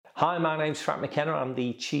Hi, my name's Frank McKenna. I'm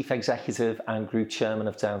the Chief Executive and Group Chairman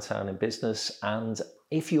of Downtown in Business. And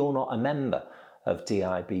if you're not a member of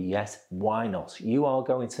DIB yet, why not? You are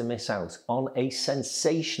going to miss out on a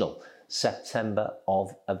sensational September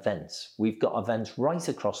of events. We've got events right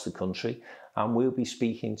across the country, and we'll be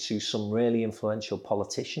speaking to some really influential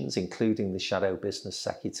politicians, including the Shadow Business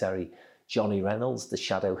Secretary, Johnny Reynolds, the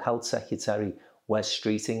Shadow Health Secretary, Wes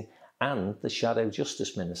Streeting, and the Shadow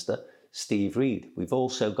Justice Minister, Steve Reed. We've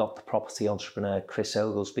also got the property entrepreneur Chris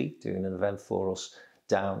Oglesby doing an event for us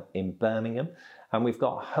down in Birmingham. And we've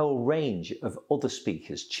got a whole range of other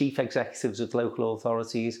speakers, chief executives of local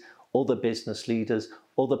authorities, other business leaders,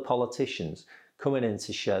 other politicians coming in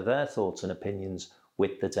to share their thoughts and opinions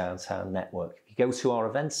with the Downtown Network. If you go to our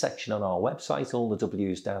events section on our website, all the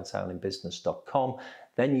W's downtowninbusiness.com,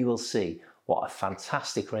 then you will see what a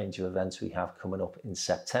fantastic range of events we have coming up in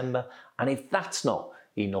September. And if that's not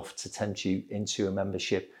enough to tempt you into a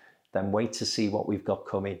membership, then wait to see what we've got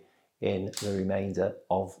coming in the remainder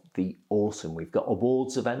of the autumn. We've got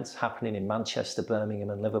awards events happening in Manchester, Birmingham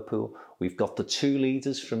and Liverpool. We've got the two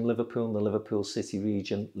leaders from Liverpool and the Liverpool City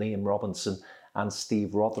region, Liam Robinson and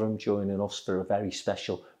Steve Rotherham, joining us for a very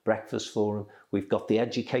special breakfast forum. We've got the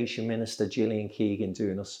Education Minister, Gillian Keegan,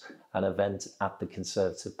 doing us an event at the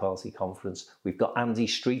Conservative Party conference. We've got Andy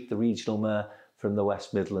Street, the regional mayor from the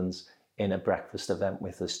West Midlands, in a breakfast event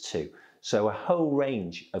with us too. So a whole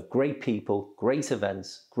range of great people, great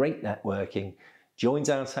events, great networking. Join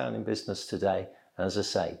Downtown in Business today. And as I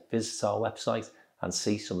say, visit our website and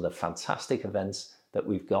see some of the fantastic events that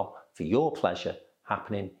we've got for your pleasure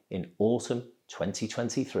happening in autumn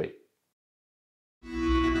 2023.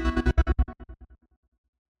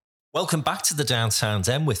 Welcome back to the Downtown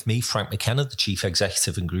Den with me, Frank McKenna, the Chief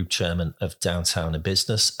Executive and Group Chairman of Downtown in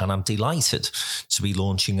Business. And I'm delighted to be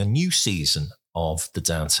launching a new season of the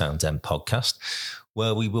Downtown Den podcast,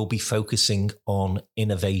 where we will be focusing on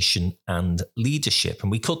innovation and leadership. And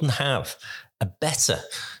we couldn't have a better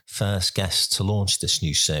first guest to launch this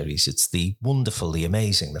new series. It's the wonderful, the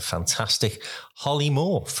amazing, the fantastic Holly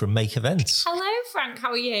Moore from Make Events. Hello, Frank.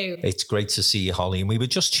 How are you? It's great to see you, Holly. And we were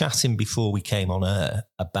just chatting before we came on air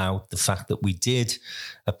about the fact that we did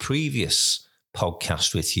a previous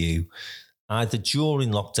podcast with you either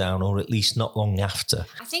during lockdown or at least not long after.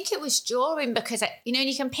 I think it was during, because,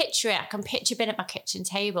 you can picture it. I can picture being at my kitchen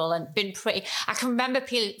table and I can remember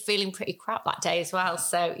feeling pretty crap that day as well.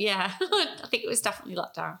 So, yeah, I think it was definitely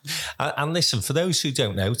lockdown. And listen, for those who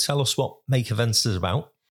don't know, tell us what Make Events is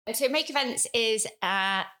about. So Make Events is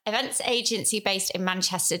an events agency based in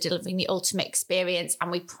Manchester, delivering the ultimate experience, and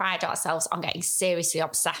we pride ourselves on getting seriously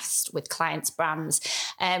obsessed with clients' brands.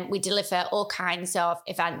 We deliver all kinds of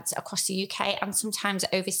events across the UK and sometimes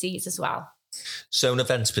overseas as well. So an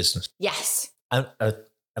events business? Yes. A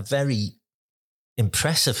very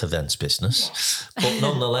impressive events business, yes. But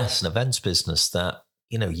nonetheless an events business that,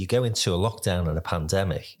 you go into a lockdown and a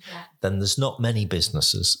pandemic, then there's not many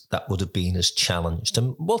businesses that would have been as challenged.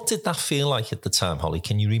 And what did that feel like at the time, Holly?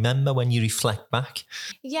 Can you remember when you reflect back?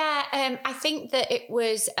 Yeah, I think that it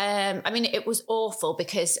was, it was awful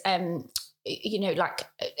because,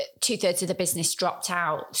 2/3 of the business dropped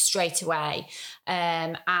out straight away.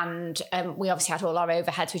 And we obviously had all our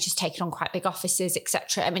overheads, which is taken on quite big offices,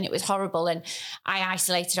 etc. It was horrible. And I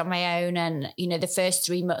isolated on my own. And, the first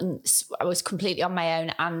 3 months I was completely on my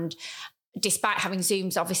own. And despite having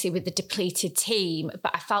Zooms, obviously, with the depleted team,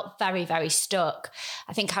 but I felt very, very stuck.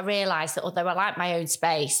 I think I realised that although I like my own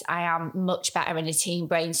space, I am much better in a team,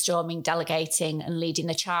 brainstorming, delegating and leading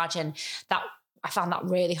the charge. And that I found that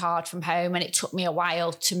really hard from home, and it took me a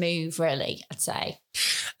while to move, really, I'd say.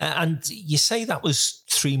 And you say that was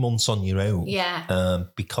 3 months on your own. Yeah.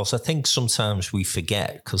 Because I think sometimes we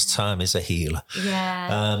forget, because time is a healer.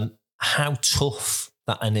 Yeah. How tough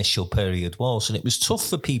that initial period was. And it was tough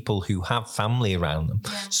for people who have family around them.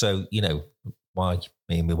 Yeah. So, why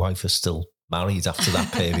me and my wife are still married after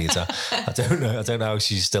that period. I don't know. I don't know how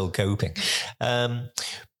she's still coping.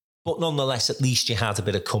 But nonetheless, at least you had a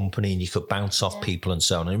bit of company and you could bounce off people and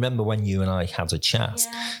so on. I remember when you and I had a chat,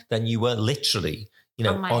 then you were literally,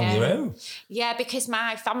 on your own. Yeah, because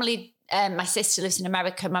my family, my sister lives in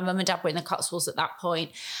America. My mum and dad were in the Cotswolds at that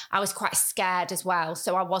point. I was quite scared as well.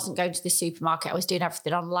 So I wasn't going to the supermarket. I was doing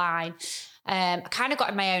everything online. I kind of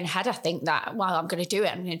got in my own head, I think, that, I'm going to do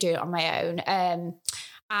it. I'm going to do it on my own.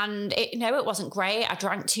 And it wasn't great. I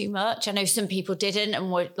drank too much. I know some people didn't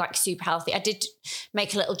and were like super healthy. I did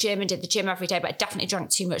make a little gym and did the gym every day, but I definitely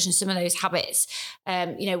drank too much. And some of those habits,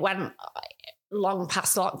 when long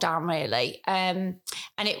past lockdown, really. And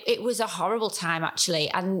it was a horrible time, actually.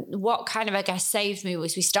 And what kind of, I guess, saved me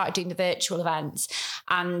was we started doing the virtual events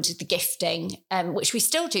and the gifting, which we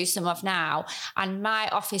still do some of now. And my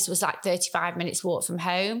office was like 35 minutes walk from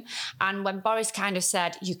home. And when Boris kind of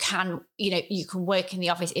said, you can work in the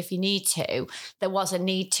office if you need to, there was a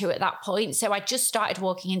need to at that point. So I just started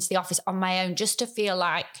walking into the office on my own just to feel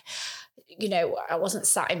like, I wasn't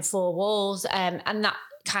sat in four walls. And that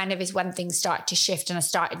kind of is when things started to shift and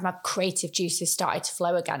my creative juices started to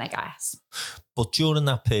flow again, I guess. But during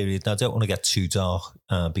that period, I don't want to get too dark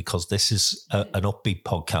because this is an upbeat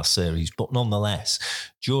podcast series, but nonetheless,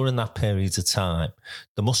 during that period of time,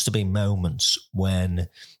 there must have been moments when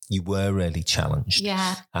you were really challenged.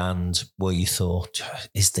 Yeah. And where you thought,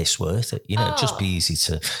 is this worth it? It'd just be easy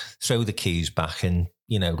to throw the keys back and,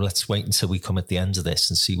 let's wait until we come at the end of this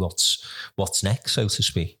and see what's next, so to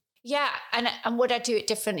speak. Yeah, and would I do it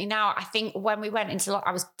differently now? I think when we went into lockdown,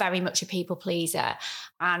 I was very much a people pleaser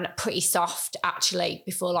and pretty soft actually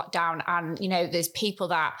before lockdown. And, there's people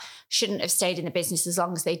that shouldn't have stayed in the business as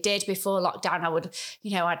long as they did before lockdown. I would,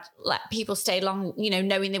 I'd let people stay long,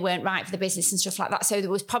 knowing they weren't right for the business and stuff like that. So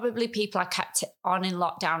there was probably people I kept on in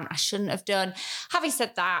lockdown I shouldn't have done. Having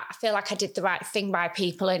said that, I feel like I did the right thing by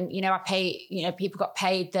people and, I pay, people got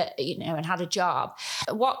paid that, and had a job.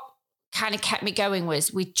 What kind of kept me going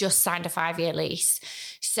was we just signed a 5-year lease.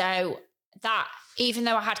 So that, even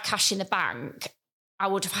though I had cash in the bank, I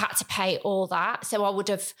would have had to pay all that. So I would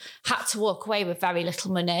have had to walk away with very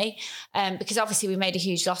little money because obviously we made a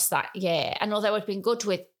huge loss that year. And although I'd been good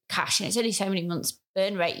with cash and it's only so many months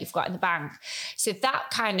burn rate you've got in the bank. So that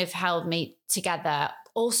kind of held me together.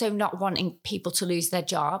 Also not wanting people to lose their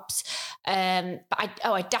jobs. But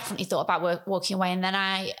I definitely thought about walking away. And then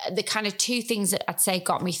the kind of two things that I'd say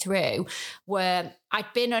got me through were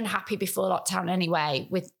I'd been unhappy before lockdown anyway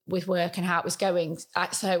with work and how it was going.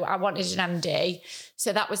 So I wanted an MD.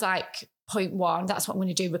 So that was like point one. That's what I'm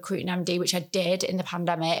going to do, recruit an MD, which I did in the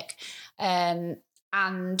pandemic.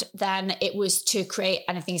 And then it was to create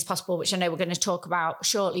Anything Is Possible, which I know we're going to talk about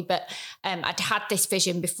shortly. But I'd had this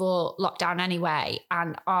vision before lockdown anyway.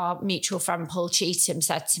 And our mutual friend, Paul Cheetham,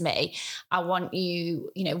 said to me, I want you,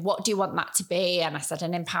 what do you want that to be? And I said,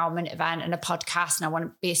 an empowerment event and a podcast, and I want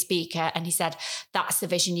to be a speaker. And he said, that's the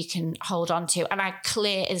vision you can hold on to. And I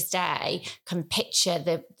clear as day can picture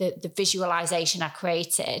the visualization I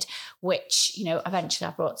created, which, eventually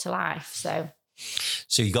I brought to life.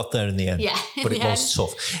 So you got there in the end, yeah, but it was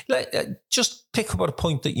tough. Just pick up on a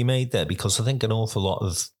point that you made there, because I think an awful lot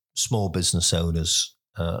of small business owners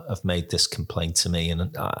have made this complaint to me,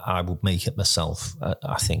 and I would make it myself,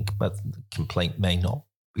 I think, but complaint may not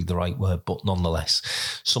be the right word, but nonetheless,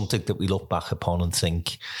 something that we look back upon and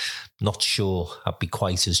think, not sure I'd be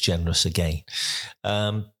quite as generous again.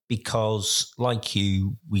 Because like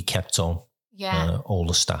you, we kept on all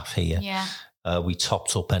the staff here. Yeah. We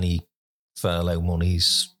topped up any furlough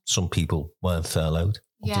monies. Some people weren't furloughed,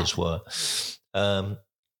 others were. And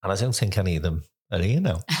I don't think any of them are here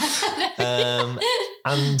now.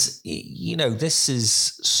 And, this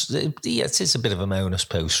is, it is a bit of a moan, I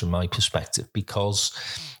suppose, from my perspective, because,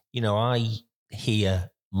 I hear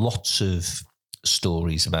lots of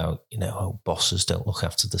stories about, bosses don't look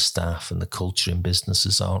after the staff and the culture in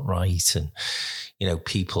businesses aren't right. And,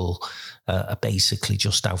 people are basically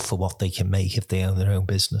just out for what they can make if they own their own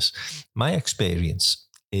business. My experience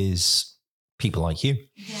is people like you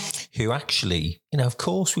who actually, of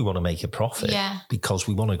course we want to make a profit because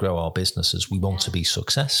we want to grow our businesses. We want to be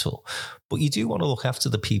successful, but you do want to look after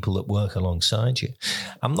the people that work alongside you.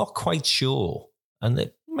 I'm not quite sure, and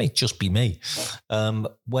it may just be me,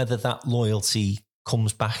 whether that loyalty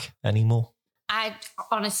comes back anymore. I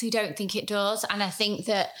honestly don't think it does. And I think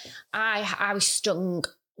that I was stung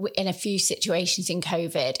in a few situations in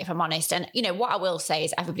COVID, if I'm honest. And, what I will say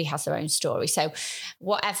is everybody has their own story. So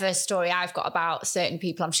whatever story I've got about certain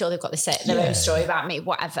people, I'm sure they've got their own story about me,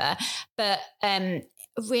 whatever. But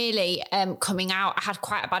really coming out, I had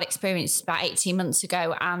quite a bad experience about 18 months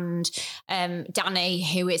ago. And Danny,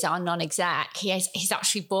 who is our non-exec, he's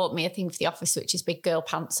actually bought me a thing for the office, which is big girl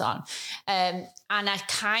pants on. And I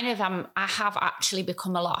kind of I have actually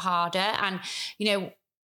become a lot harder. And,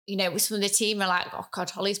 some of the team are like, oh God,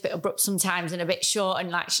 Holly's a bit abrupt sometimes and a bit short.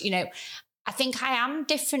 And I think I am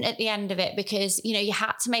different at the end of it because, you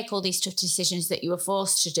had to make all these tough decisions that you were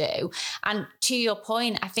forced to do. And to your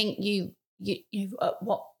point, I think you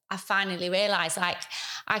what I finally realised,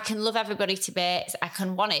 I can love everybody to bits. I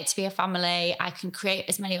can want it to be a family. I can create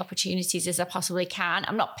as many opportunities as I possibly can.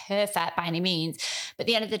 I'm not perfect by any means, but at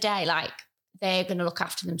the end of the day, they're going to look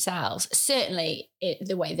after themselves, certainly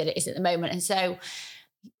the way that it is at the moment. And so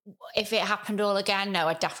if it happened all again, no,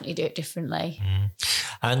 I'd definitely do it differently.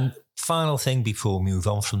 And final thing before we move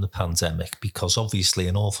on from the pandemic, because obviously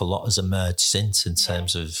an awful lot has emerged since in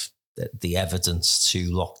terms of the evidence to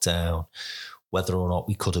lockdown, whether or not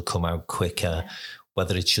we could have come out quicker,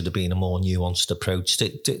 whether it should have been a more nuanced approach.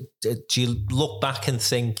 Do you look back and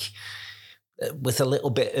think with a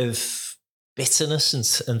little bit of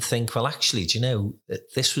bitterness and think, well, actually, do you know,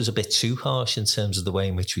 this was a bit too harsh in terms of the way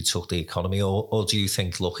in which we took the economy? Or do you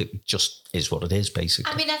think, look, it just is what it is,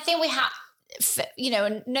 basically? I mean, I think we had,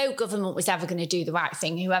 and no government was ever going to do the right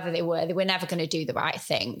thing. Whoever they were never going to do the right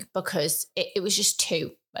thing because it was just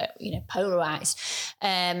too, polarised.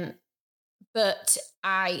 But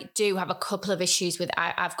I do have a couple of issues with,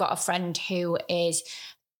 I've got a friend who is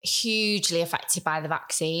hugely affected by the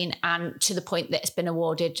vaccine, and to the point that it's been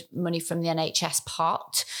awarded money from the NHS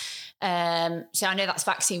pot. So I know that's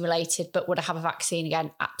vaccine related, but would I have a vaccine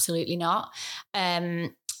again? Absolutely not. Do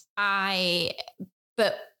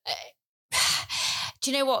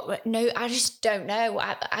you know what? No, I just don't know.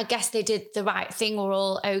 I guess they did the right thing. We're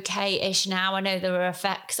all okay-ish now. I know there were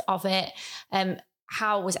effects of it.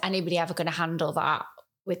 How was anybody ever going to handle that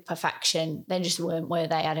with perfection? They just weren't, were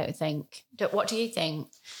they? I don't think. What do you think?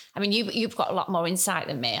 I mean, you've got a lot more insight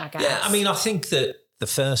than me, I guess. Yeah, I mean, I think that the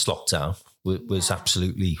first lockdown was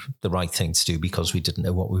absolutely the right thing to do because we didn't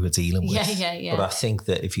know what we were dealing with. Yeah. But I think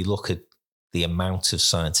that if you look at the amount of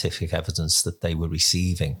scientific evidence that they were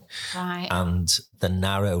receiving and the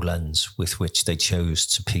narrow lens with which they chose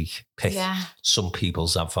to pick some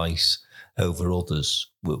people's advice over others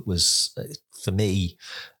was, for me,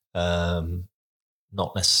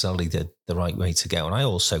 not necessarily the right way to go. And I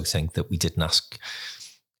also think that we didn't ask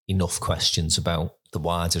enough questions about the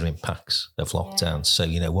wider impacts of lockdown. So,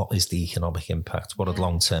 what is the economic impact? What are the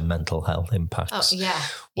long-term mental health impacts?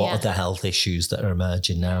 What are the health issues that are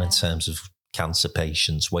emerging now in terms of cancer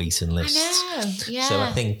patients, waiting lists? I know. Yeah. So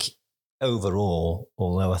I think overall,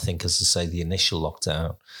 although I think, as I say, the initial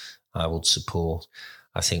lockdown I would support,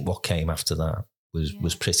 I think what came after that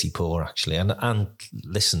was pretty poor, actually. And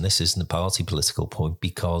listen, this isn't a party political point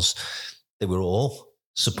because they were all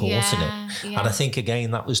supporting it. Yeah. And I think,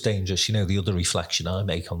 again, that was dangerous. The other reflection I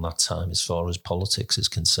make on that time as far as politics is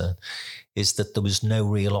concerned is that there was no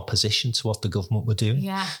real opposition to what the government were doing.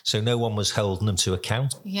 Yeah. So no one was holding them to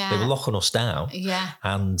account. Yeah. They were locking us down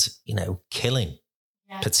and, killing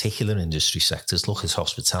particular industry sectors. Look at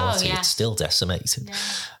hospitality. It's still decimated.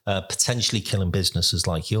 Potentially killing businesses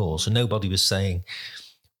like yours. And nobody was saying,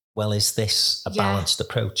 well, is this a balanced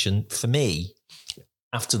approach? And for me,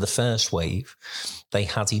 after the first wave, they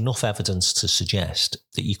had enough evidence to suggest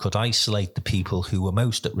that you could isolate the people who were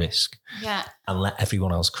most at risk and let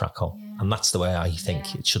everyone else crack on. And that's the way I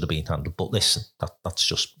think it should have been handled. But listen, that's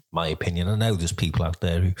just my opinion. I know there's people out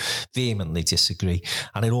there who vehemently disagree.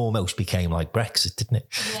 And it almost became like Brexit, didn't it?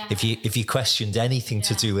 Yeah. If you questioned anything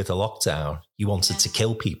to do with the lockdown, you wanted to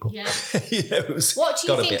kill people. Yeah. What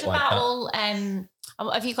do you think about all...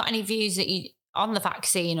 have you got any views on the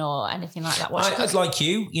vaccine or anything like that? Like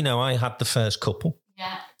you, I had the first couple.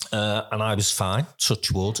 Yeah. And I was fine,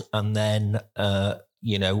 touch wood. And then, I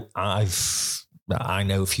know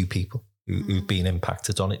a few people who've been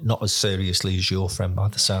impacted on it, not as seriously as your friend by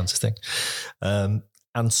the sounds of things.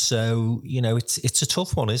 And so, it's a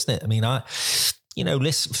tough one, isn't it? I mean,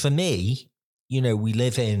 listen, for me, we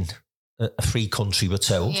live in a free country, we're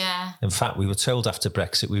told. Yeah. In fact, we were told after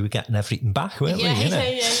Brexit we were getting everything back, weren't we?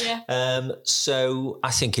 Yeah. So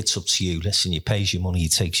I think it's up to you. Listen, you pays your money, you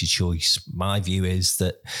takes your choice. My view is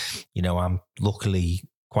that, I'm luckily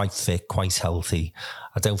quite fit, quite healthy.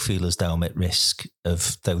 I don't feel as though I'm at risk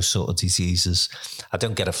of those sort of diseases. I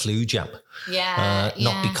don't get a flu jab.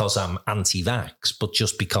 Not because I'm anti-vax, but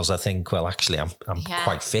just because I think, well, actually, I'm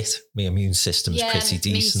quite fit. My immune system's pretty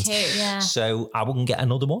decent. Me too, So I wouldn't get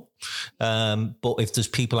another one. But if there's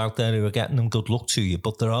people out there who are getting them, good luck to you.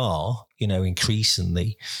 But there are,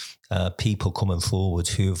 increasingly people coming forward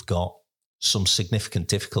who have got some significant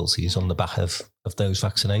difficulties on the back of those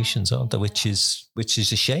vaccinations, aren't there? Which is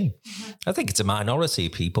a shame. I think it's a minority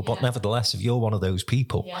of people, but nevertheless, if you're one of those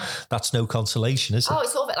people, that's no consolation, is it? Oh,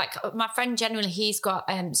 it's sort of like my friend generally, he's got,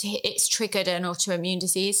 so it's triggered an autoimmune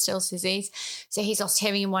disease, Still's disease. So he's lost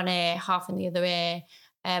hearing in one ear, half in the other ear.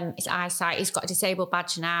 His eyesight, he's got a disabled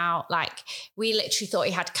badge now. Like, we literally thought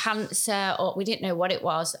he had cancer, or we didn't know what it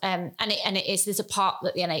was. And it is, there's a part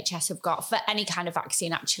that the NHS have got for any kind of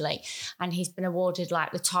vaccine, actually. And he's been awarded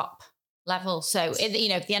like the top level. So, the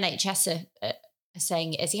NHS are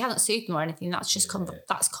saying it is. He hasn't sued them or anything. That's just come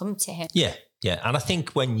to him. Yeah. Yeah, and I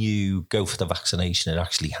think when you go for the vaccination, it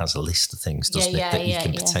actually has a list of things, doesn't it, that you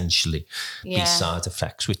can potentially be side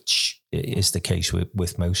effects, which is the case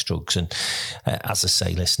with most drugs. And as I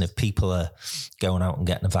say, listen, if people are going out and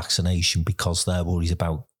getting a vaccination because they're worried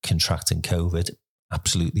about contracting COVID,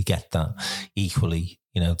 absolutely get that. Equally,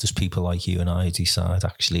 there's people like you and I who decide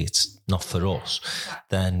actually it's not for us,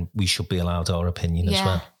 then we should be allowed our opinion as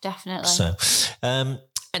well. Definitely. So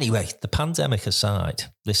anyway, the pandemic aside,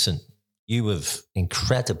 listen, you have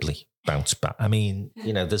incredibly bounced back. I mean,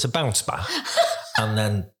 there's a bounce back and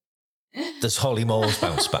then there's Holly Moore's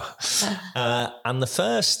bounce back. And the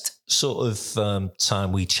first sort of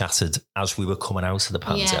time we chatted as we were coming out of the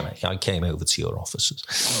pandemic, I came over to your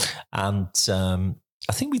offices and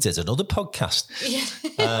I think we did another podcast.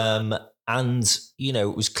 And,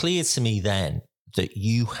 it was clear to me then that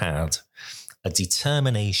you had a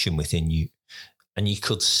determination within you and you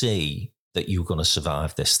could see that you were going to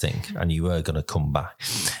survive this thing and you were going to come back.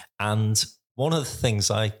 And one of the things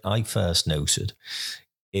I first noted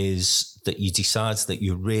is that you decided that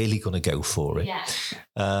you're really going to go for it.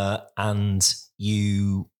 And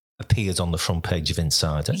you appeared on the front page of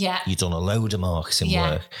Insider. You'd done a load of marketing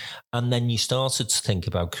work. And then you started to think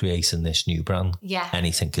about creating this new brand.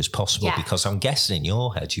 Anything is possible. Because I'm guessing in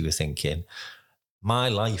your head you were thinking, my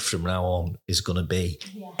life from now on is going to be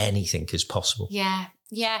anything is possible.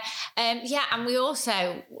 And we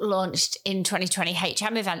also launched in 2020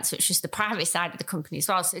 HM Events, which was the private side of the company as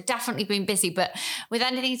well. So definitely been busy, but with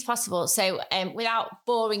anything is possible. So without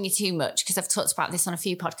boring you too much, because I've talked about this on a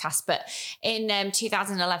few podcasts, but in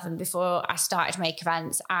 2011, before I started Make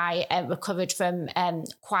Events, I recovered from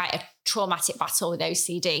quite a traumatic battle with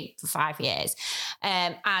OCD for 5 years,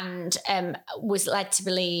 and was led to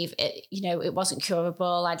believe it wasn't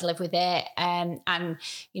curable. I'd live with it, and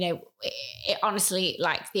it honestly,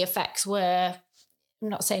 like, the effects were, I'm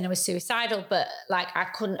not saying I was suicidal, but like I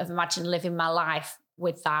couldn't have imagined living my life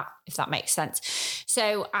with that, if that makes sense.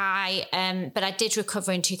 So but I did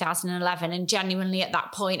recover in 2011, and genuinely at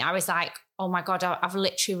that point I was like, oh my God, I've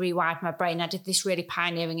literally rewired my brain. I did this really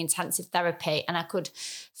pioneering intensive therapy and I could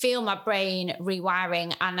feel my brain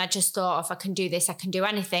rewiring. And I just thought, if I can do this, I can do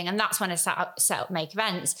anything. And that's when I set up Make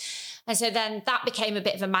Events. And so then that became a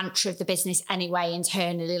bit of a mantra of the business anyway,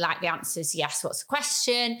 internally, like the answer's yes, what's the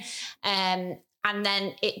question? And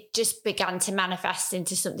then it just began to manifest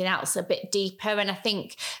into something else a bit deeper. And I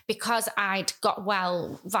think because I'd got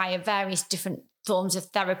well via various different forms of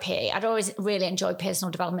therapy, I'd always really enjoyed personal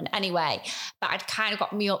development anyway, but I'd kind of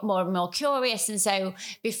got more and more curious. And so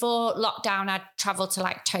before lockdown, I'd traveled to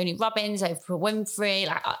like Tony Robbins, Oprah Winfrey,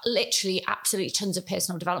 like literally absolutely tons of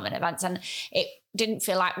personal development events. And it didn't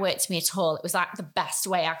feel like work to me at all. It was like the best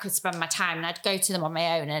way I could spend my time, and I'd go to them on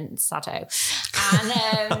my own and sado.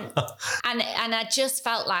 And I just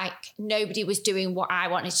felt like nobody was doing what I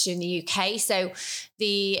wanted to do in the UK. So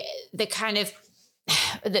the kind of,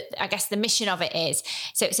 I guess the mission of it is,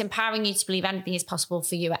 so it's empowering you to believe anything is possible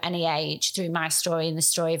for you at any age through my story and the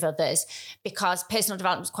story of others, because personal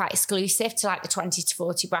development is quite exclusive to like the 20 to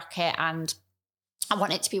 40 bracket, and I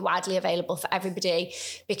want it to be widely available for everybody,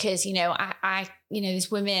 because, I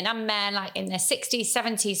there's women and men like in their 60s,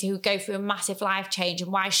 70s who go through a massive life change,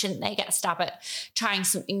 and why shouldn't they get a stab at trying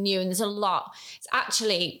something new? And there's a lot. It's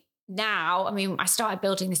actually now, I mean, I started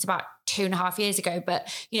building this about 2.5 years ago, but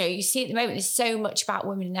you see at the moment there's so much about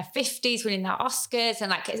women in their 50s winning their Oscars, and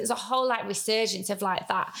like there's a whole like resurgence of like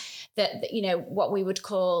that what we would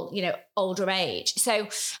call older age. So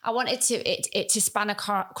I wanted it to span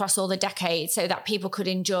across all the decades, so that people could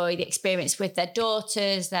enjoy the experience with their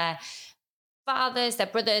daughters, their fathers, their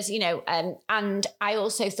brothers, and I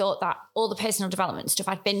also thought that all the personal development stuff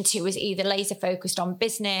I'd been to was either laser focused on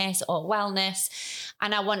business or wellness,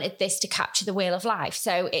 and I wanted this to capture the wheel of life.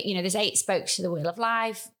 So there's 8 spokes to the wheel of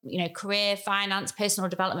life, career, finance, personal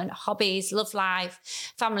development, hobbies, love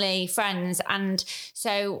life, family, friends. And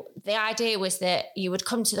so the idea was that you would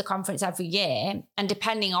come to the conference every year, and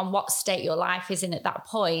depending on what state your life is in at that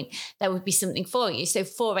point, there would be something for you. So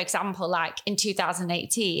for example, like in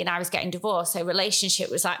 2018, I was getting divorced. So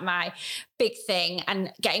relationship was like my big thing,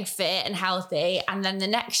 and getting fit and healthy. And then the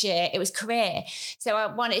next year it was career. So I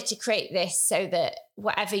wanted to create this so that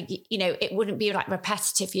whatever, it wouldn't be like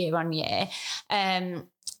repetitive year on year.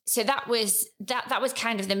 So that was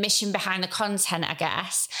kind of the mission behind the content, I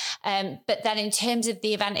guess. But then in terms of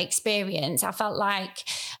the event experience, I felt like,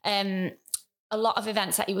 a lot of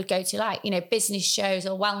events that you would go to, like, business shows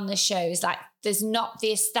or wellness shows, like there's not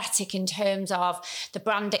the aesthetic in terms of the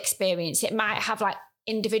brand experience. It might have like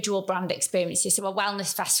individual brand experiences. So a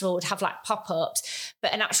wellness festival would have like pop-ups,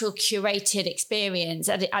 but an actual curated experience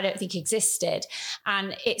I don't think existed.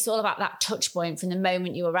 And it's all about that touch point from the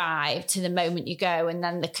moment you arrive to the moment you go, and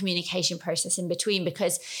then the communication process in between,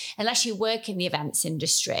 because unless you work in the events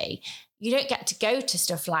industry, you don't get to go to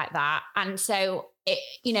stuff like that. And so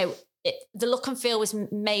the look and feel was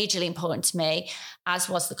majorly important to me, as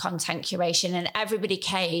was the content curation. And everybody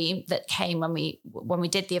came when we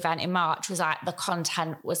did the event in March was like, the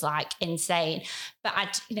content was like insane.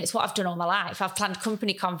 But it's what I've done all my life. I've planned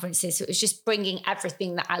company conferences. So it was just bringing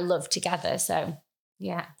everything that I love together. So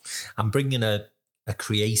yeah. I'm bringing a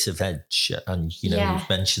creative edge, and you've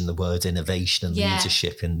mentioned the word innovation and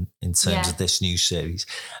leadership in terms of this new series.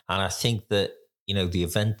 And I think that, the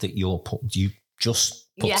event that you just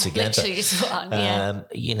put together, just one,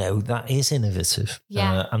 that is innovative.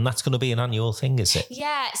 And that's going to be an annual thing, is it?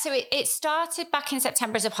 Yeah. So it started back in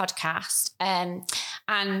September as a podcast. And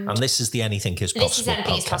this is the Anything is Possible. This is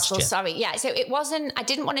Anything is Possible. Yeah. Sorry. Yeah. So I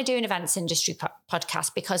didn't want to do an events industry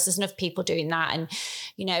podcast because there's enough people doing that. And,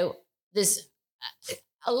 there's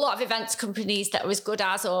a lot of events companies that are as good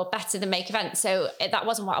as or better than Make Events. So that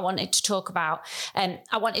wasn't what I wanted to talk about. I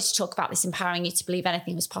wanted to talk about this empowering you to believe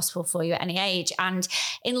anything was possible for you at any age. And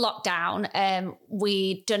in lockdown,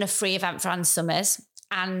 we'd done a free event for Ann Summers.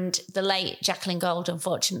 And the late Jacqueline Gold,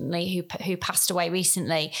 unfortunately, who passed away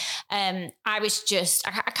recently, I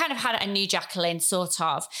kind of had a new Jacqueline, sort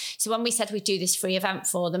of. So when we said we'd do this free event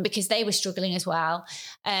for them, because they were struggling as well,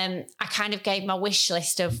 I kind of gave my wish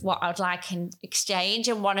list of what I'd like in exchange.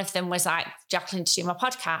 And one of them was like Jacqueline to do my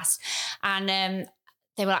podcast. And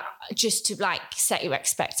they were like, just to like set your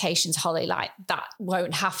expectations, Holly, like that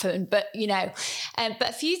won't happen. But, but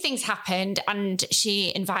a few things happened, and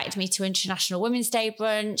she invited me to International Women's Day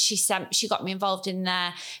brunch. She got me involved in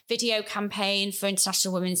their video campaign for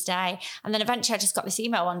International Women's Day. And then eventually I just got this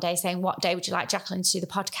email one day saying, what day would you like Jacqueline to do the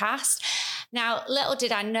podcast? Now, little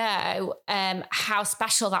did I know how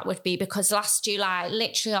special that would be, because last July,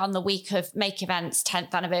 literally on the week of Make Events'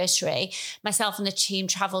 10th anniversary, myself and the team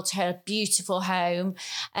travelled to her beautiful home,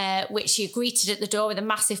 which she greeted at the door with a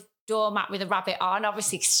massive doormat with a rabbit on,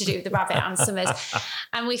 obviously to do with the rabbit Ann Summers.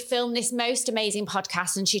 And we filmed this most amazing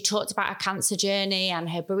podcast, and she talked about her cancer journey and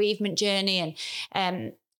her bereavement journey.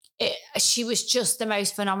 And she was just the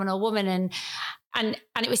most phenomenal woman. And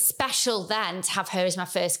it was special then to have her as my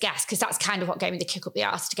first guest, because that's kind of what gave me the kick up the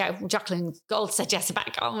arse to go, well, Jacqueline Gold said yes, I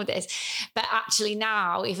better go on with this. But actually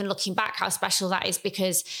now, even looking back, how special that is,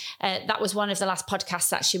 because that was one of the last podcasts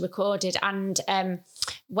that she recorded. And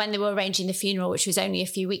when they were arranging the funeral, which was only a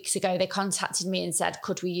few weeks ago, they contacted me and said,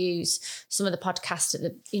 could we use some of the podcast at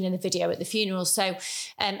the video at the funeral? So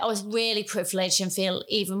I was really privileged, and feel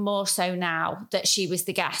even more so now that she was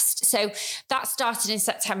the guest. So that started in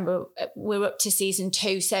September. We're up to season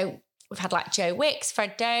 2. So we've had like Joe Wicks,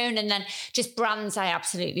 Fred Doan, and then just brands I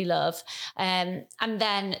absolutely love. And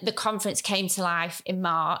then the conference came to life in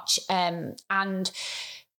March, and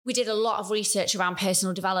we did a lot of research around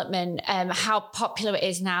personal development, how popular it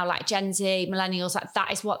is now, like Gen Z, millennials, like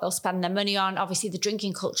that is what they'll spend their money on. Obviously, the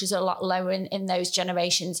drinking cultures are a lot lower in those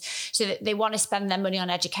generations, so that they want to spend their money on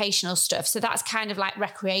educational stuff. So that's kind of like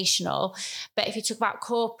recreational. But if you talk about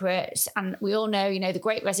corporates, and we all know, the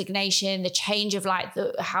Great Resignation, the change of like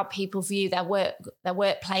how people view their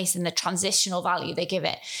workplace, and the transitional value they give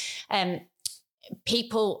it.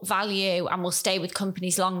 People value and will stay with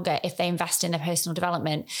companies longer if they invest in their personal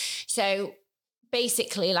development. So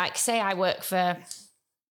basically, like, say I work for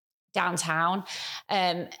Downtown,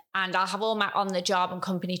 and I'll have all my on-the-job and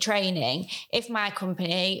company training. If my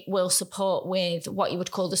company will support with what you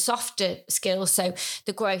would call the softer skills, so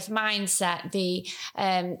the growth mindset, the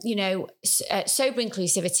sober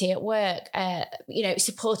inclusivity at work,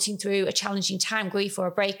 supporting through a challenging time, grief or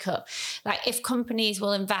a breakup. Like, if companies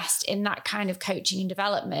will invest in that kind of coaching and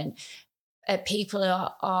development, people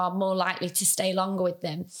are more likely to stay longer with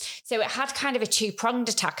them. So it had kind of a two-pronged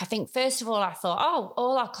attack. I think, first of all, I thought,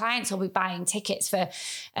 all our clients will be buying tickets for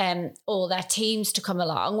all their teams to come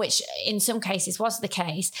along, which in some cases was the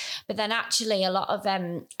case. But then actually a lot of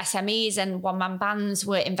SMEs and one-man bands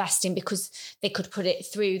were investing because they could put it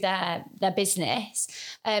through their business.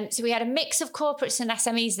 So we had a mix of corporates and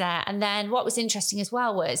SMEs there. And then what was interesting as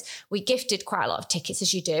well was we gifted quite a lot of tickets,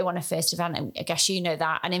 as you do on a first event, and I guess you know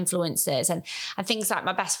that, and influencers and things like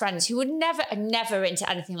my best friends who would never into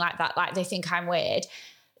anything like that. Like, they think I'm weird.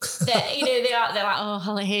 They're like, oh,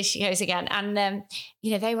 Holly, here she goes again. And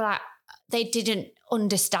they were like, they didn't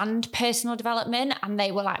understand personal development, and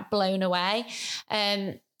they were like blown away.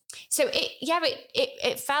 So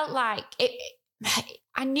it felt like it.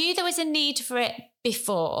 I knew there was a need for it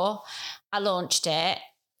before, I launched it.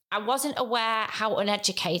 I wasn't aware how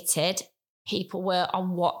uneducated people were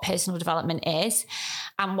on what personal development is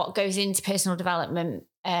and what goes into personal development.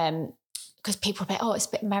 Because people are like, oh, it's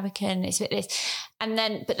a bit American, it's a bit this.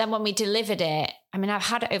 But then when we delivered it, I mean, I've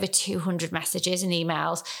had over 200 messages and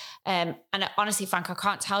emails. And honestly, Frank, I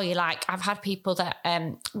can't tell you, like, I've had people that,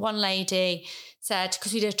 one lady said,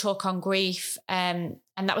 because we did a talk on grief, and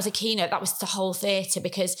that was a keynote, that was the whole theatre,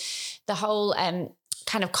 because the whole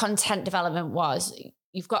kind of content development was,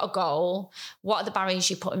 you've got a goal. What are the barriers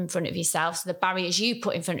you put in front of yourself? So the barriers you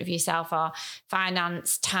put in front of yourself are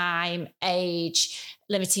finance, time, age,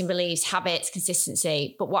 limiting beliefs, habits,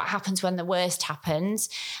 consistency. But what happens when the worst happens?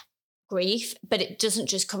 Grief, but it doesn't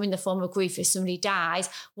just come in the form of grief if somebody dies.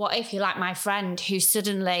 What if you're like my friend who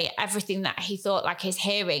suddenly everything that he thought, like his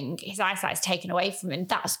hearing, his eyesight is taken away from him?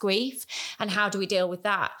 That's grief. And how do we deal with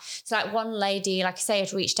that? So like one lady, like I say,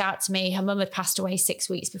 had reached out to me. Her mum had passed away 6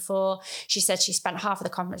 weeks before. She said she spent half of the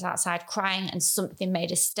conference outside crying and something made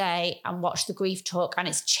her stay and watch the grief talk, and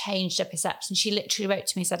it's changed her perception. She literally wrote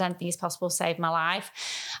to me and said, anything is possible, save my life.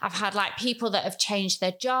 I've had like people that have changed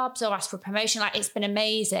their jobs or asked for promotion. Like, it's been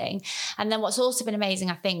amazing. And then what's also been amazing,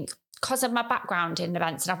 I think, because of my background in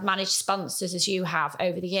events and I've managed sponsors as you have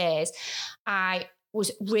over the years, I was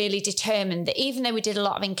really determined that even though we did a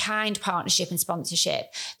lot of in-kind partnership and sponsorship,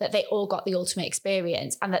 that they all got the ultimate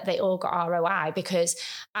experience and that they all got ROI. Because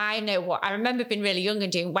I remember being really young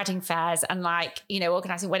and doing wedding fairs and like, you know,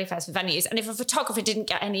 organising wedding fairs for venues. And if a photographer didn't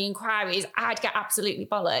get any inquiries, I'd get absolutely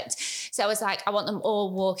bollocked. So I was like, I want them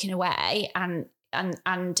all walking away and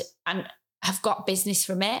have got business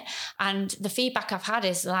from it. And the feedback I've had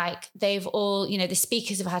is like, they've all, you know, the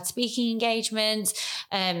speakers have had speaking engagements,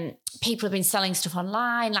 people have been selling stuff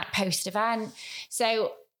online, like post-event.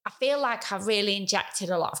 So I feel like I've really injected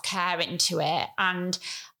a lot of care into it. And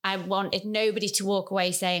I wanted nobody to walk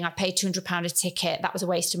away saying, I paid £200 a ticket, that was a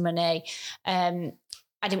waste of money. I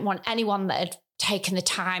didn't want anyone that had taken the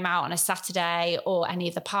time out on a Saturday or any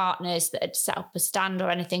of the partners that had set up a stand or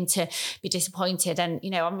anything to be disappointed. And, you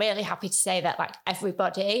know, I'm really happy to say that like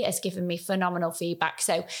everybody has given me phenomenal feedback.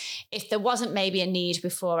 So if there wasn't maybe a need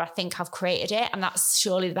before, I think I've created it. And that's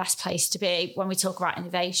surely the best place to be when we talk about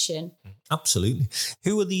innovation. Absolutely.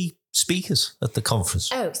 Who are the speakers at the conference?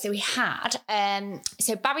 Oh, so we had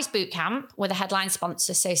Barry's Bootcamp were the headline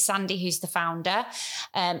sponsor. So Sandy, who's the founder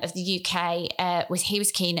of the UK, was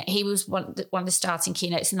keynote. He was one of the starting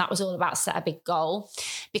keynotes, and that was all about set a big goal.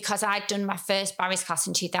 Because I'd done my first Barry's class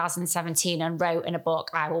in 2017 and wrote in a book,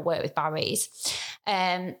 I Will Work with Barry's.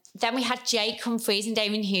 Then we had Jake Humphries and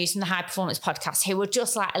Damien Hughes from the High Performance Podcast, who were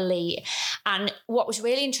just like elite. And what was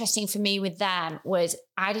really interesting for me with them was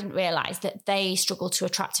I didn't realise that they struggled to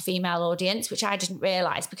attract a female audience, which I didn't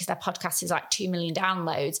realise because their podcast is like 2 million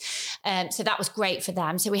downloads. So that was great for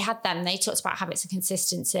them. So we had them. They talked about habits and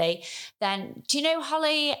consistency. Then, do you know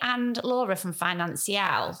Holly and Laura from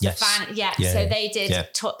Financial? Yes. So they did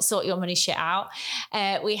Sort Your Money Shit Out.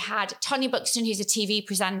 We had Tonya Buxton, who's a TV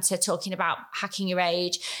presenter, talking about hacking your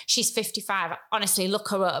age. She's 55. Honestly, look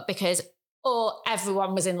her up because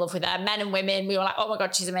everyone was in love with her, men and women. We were like, oh my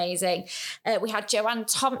God, she's amazing. We had Joanne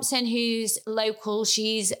Thompson, who's local.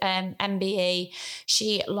 She's MBE.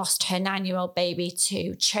 She lost her 9-year-old baby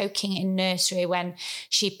to choking in nursery when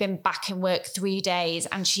she'd been back in work 3 days.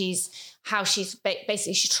 And she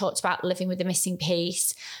talked about living with the missing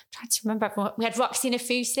piece. I'm trying to remember everyone. We had Roxy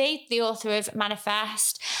Nafusi, the author of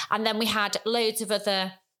Manifest. And then we had loads of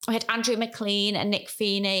other. We had Andrew McLean and Nick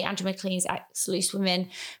Feeney. Andrew McLean's ex-Loose Women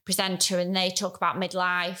presenter, and they talk about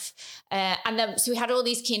midlife. And then, so we had all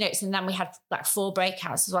these keynotes, and then we had like 4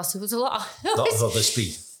 breakouts as well. So there was a lot of other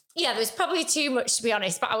speed. Yeah, there was probably too much, to be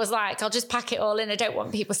honest. But I was like, I'll just pack it all in. I don't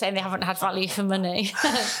want people saying they haven't had value for money.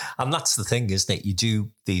 And that's the thing, isn't it? You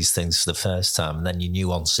do these things for the first time and then you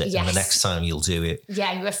nuance it. Yes. And the next time you'll do it.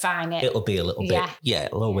 Yeah, you refine it. It'll be a little bit. Yeah,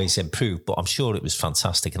 it'll always improve. But I'm sure it was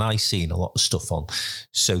fantastic. And I've seen a lot of stuff on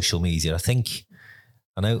social media.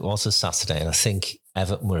 I know it was a Saturday, and I think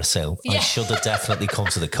Everton were a sale. Yeah. I should have definitely come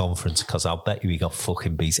to the conference because I'll bet you we got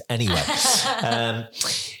fucking beat. Anyway,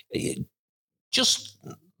 just...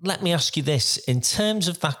 let me ask you this, in terms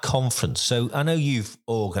of that conference. So I know you've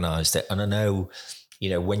organised it, and I know, you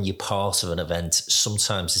know, when you're part of an event,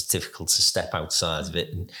 sometimes it's difficult to step outside of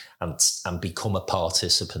it and become a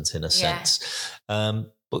participant in a sense.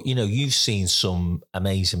 But, you know, you've seen some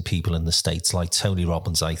amazing people in the States, like Tony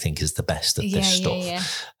Robbins, I think, is the best at this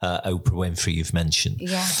stuff. Oprah Winfrey, you've mentioned.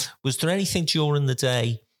 Yeah. Was there anything during the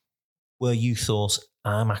day where you thought,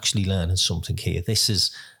 I'm actually learning something here? This is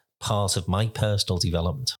part of my personal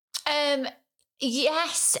development?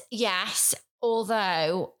 Yes.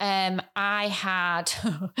 although I had,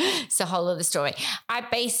 it's a whole other story. I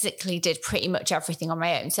basically did pretty much everything on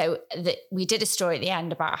my own. So we did a story at the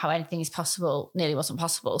end about how anything is possible nearly wasn't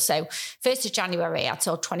possible. So 1st of January, I'd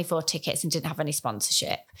sold 24 tickets and didn't have any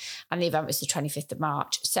sponsorship. And the event was the 25th of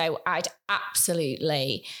March. So I'd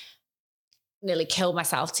absolutely nearly killed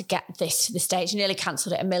myself to get this to the stage. Nearly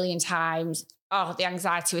cancelled it a million times. Oh, the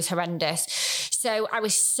anxiety was horrendous. So I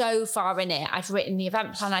was so far in it. I'd written the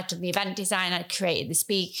event plan, I'd done the event design, I'd created the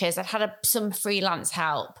speakers, I'd had some freelance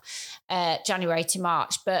help January to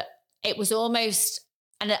March, but it was almost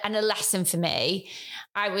a lesson for me.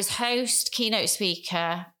 I was host, keynote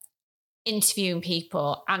speaker, interviewing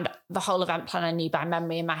people, and the whole event plan I knew by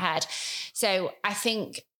memory in my head. So I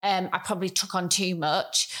think I probably took on too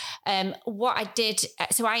much. What I did,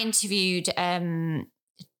 so I interviewed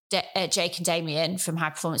Jake and Damien from High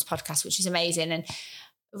Performance Podcast, which was amazing. And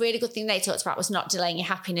a really good thing they talked about was not delaying your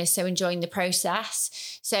happiness. So enjoying the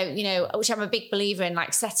process. So, you know, which I'm a big believer in,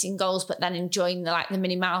 like setting goals, but then enjoying the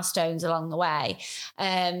mini milestones along the way.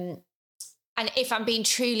 And if I'm being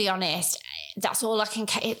truly honest, that's all I can.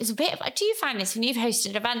 It was a bit. Do you find this when you've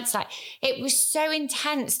hosted events? Like, it was so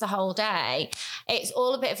intense the whole day. It's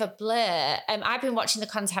all a bit of a blur. I've been watching the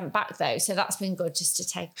content back though, so that's been good just to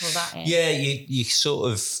take all that in. Yeah, you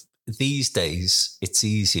sort of. These days, it's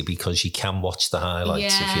easier because you can watch the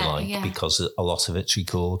highlights if you like, because a lot of it's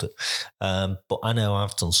recorded. But I know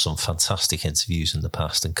I've done some fantastic interviews in the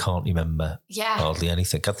past and can't remember hardly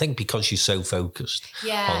anything. I think because you're so focused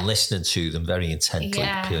on listening to them very intently,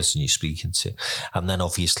 the person you're speaking to, and then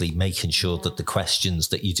obviously making sure that the questions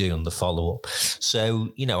that you do on the follow-up.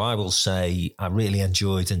 So, you know, I will say I really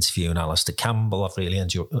enjoyed interviewing Alistair Campbell. I've really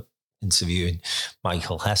enjoyed interviewing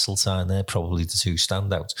Michael Heseltine. They're probably the two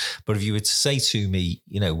standouts. But if you were to say to me,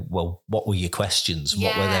 you know, well, what were your questions?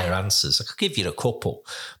 What were their answers? I could give you a couple,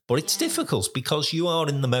 but it's difficult because you are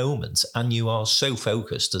in the moment and you are so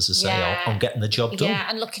focused, as I say, on getting the job done. Yeah,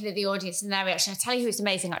 and looking at the audience and their reaction. I tell you who's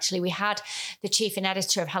amazing, actually. We had the chief and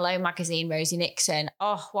editor of Hello Magazine, Rosie Nixon.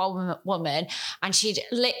 Oh, what woman. And she'd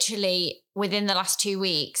literally, within the last 2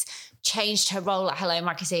 weeks, changed her role at Hello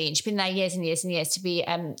Magazine. She's been there years and years and years to be,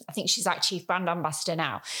 I think she's like chief brand ambassador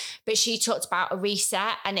now. But she talked about a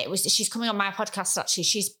reset, and she's coming on my podcast actually.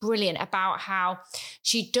 She's brilliant about how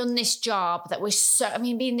she'd done this job that was so, I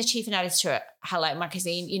mean, being the chief and editor at Hello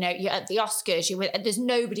Magazine, you know, you're at the Oscars, there's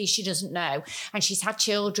nobody she doesn't know. And she's had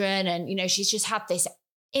children, and, you know, she's just had this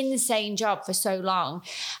insane job for so long.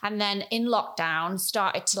 And then in lockdown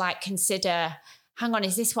started to like consider, hang on,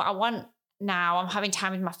 is this what I want now? I'm having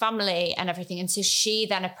time with my family and everything. And so she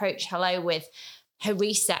then approached Hello with her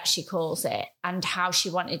reset, she calls it, and how she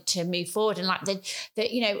wanted to move forward. And like the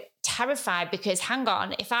you know, terrified because hang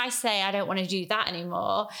on, if I say I don't want to do that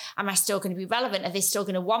anymore, am I still going to be relevant? Are they still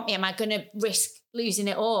going to want me? Am I going to risk losing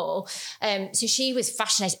it all? So she was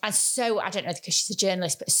fascinated, and so, I don't know because she's a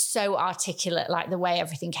journalist, but so articulate, like the way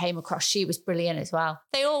everything came across. She was brilliant as well.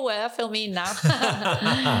 They all were. I feel mean now.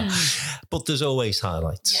 But there's always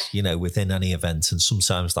highlights, you know, within any event, and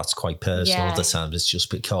sometimes that's quite personal. Other times it's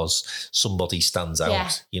just because somebody stands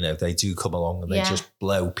out. You know, they do come along and they just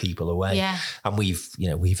blow people away. And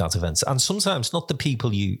we've had events, and sometimes not the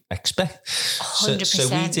people you expect. 100%, so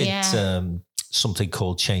we did something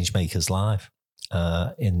called Changemakers Live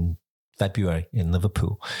in February in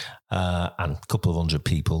Liverpool, and a couple of hundred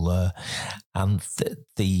people there. And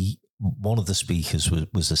the one of the speakers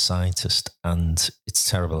was a scientist, and it's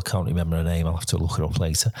terrible, I can't remember her name, I'll have to look it up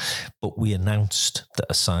later. But we announced that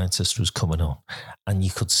a scientist was coming on, and you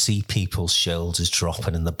could see people's shoulders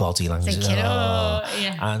dropping in the body language.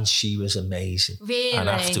 And she was amazing. Really? And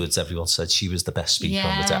afterwards, everyone said she was the best speaker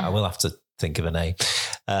on the day. I will have to think of a name.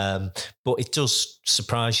 But it does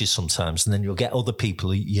surprise you sometimes, and then you'll get other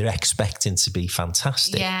people you're expecting to be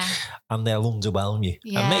fantastic, and they'll underwhelm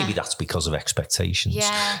you. And maybe that's because of expectations.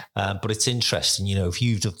 But it's interesting, you know, if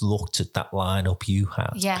you'd have looked at that lineup you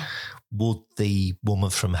had, would the woman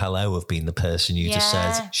from Hello have been the person you just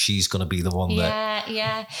said, she's going to be the one that...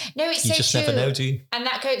 No, it's you so just true. never know, do you? And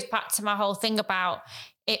that goes back to my whole thing about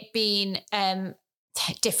it being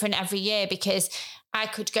different every year, because I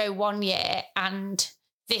could go one year and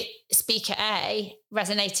the speaker A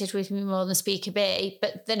resonated with me more than speaker B,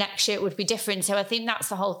 but the next year it would be different. So I think that's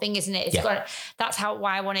the whole thing, isn't it? That's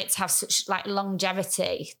why I want it to have such like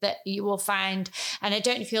longevity, that you will find. And I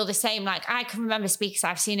don't feel the same. Like I can remember speakers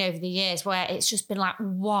I've seen over the years where it's just been like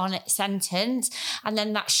one sentence, and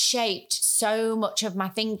then that shaped so much of my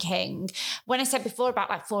thinking. When I said before about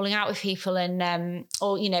like falling out with people and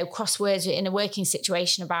or, you know, crosswords in a working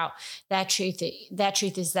situation about their truth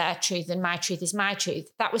is their truth and my truth is my truth,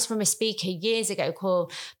 that was from a speaker years ago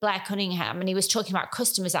called Blair Cunningham, and he was talking about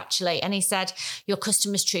customers actually. And he said, your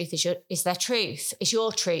customer's truth is their truth, is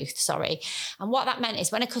your truth, sorry. And what that meant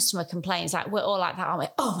is when a customer complains, like we're all like that, aren't we?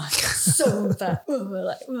 Oh my God, so unfair.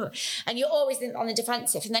 And you're always on the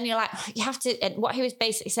defensive. And then you're like, you have to, and what he was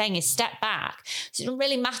basically saying is step back. So it doesn't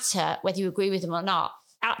really matter whether you agree with them or not.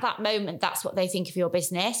 At that moment, that's what they think of your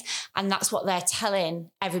business. And that's what they're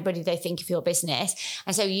telling everybody they think of your business.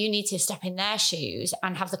 And so you need to step in their shoes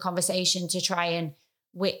and have the conversation to try and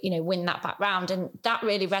win that back round. And that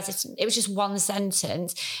really resonated. It was just one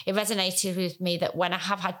sentence. It resonated with me that when I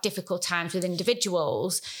have had difficult times with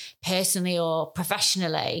individuals, personally or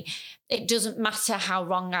professionally, it doesn't matter how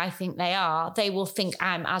wrong I think they are. They will think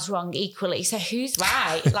I'm as wrong equally. So who's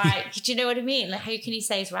right? Like, do you know what I mean? Like, who can you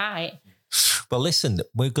say is right? Well, listen,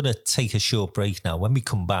 we're going to take a short break now. When we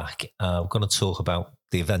come back, we're going to talk about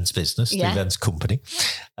the events business, the events company.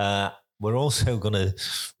 We're also going to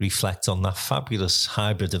reflect on that fabulous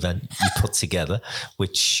hybrid event you put together,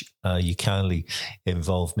 which you kindly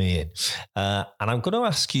involved me in. And I'm going to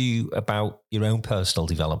ask you about your own personal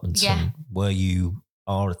development and where you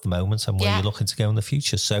are at the moment and where you're looking to go in the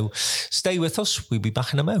future. So stay with us. We'll be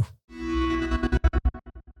back in a mo.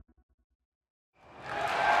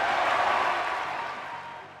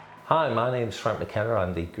 Hi, my name is Frank McKenna.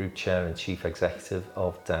 I'm the Group Chair and Chief Executive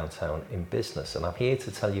of Downtown in Business, and I'm here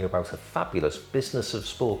to tell you about a fabulous Business of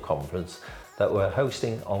Sport conference that we're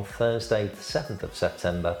hosting on Thursday, the 7th of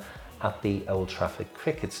September at the Old Trafford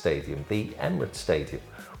Cricket Stadium, the Emirates Stadium.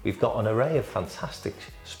 We've got an array of fantastic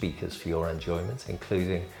speakers for your enjoyment,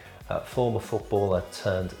 including former footballer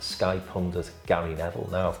turned Sky pundit Gary Neville,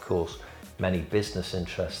 now of course many business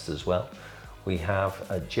interests as well. We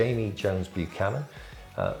have Jamie Jones-Buchanan,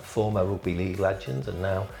 former rugby league legend, and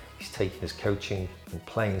now he's taking his coaching and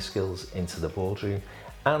playing skills into the boardroom,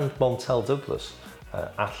 and Montel Douglas,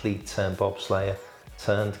 athlete turned bobslayer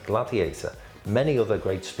turned gladiator. Many other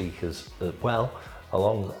great speakers as well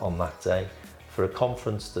along on that day for a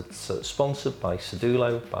conference that's sponsored by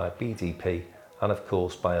Sedulo, by BDP, and of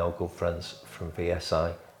course by our good friends from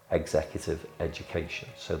VSI Executive Education.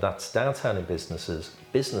 So that's Downtown in Business's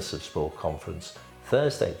Business of Sport conference,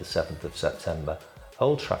 Thursday the 7th of September,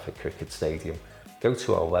 Old Trafford Cricket Stadium. Go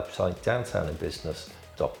to our website,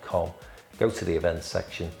 downtowninbusiness.com, go to the events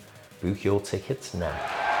section, book your tickets now.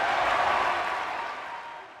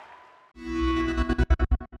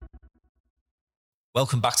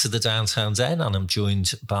 Welcome back to the Downtown Den, and I'm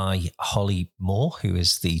joined by Holly Moore, who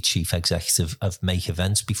is the Chief Executive of Make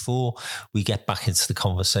Events. Before we get back into the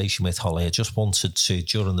conversation with Holly, I just wanted to,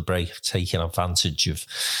 during the break, taking advantage of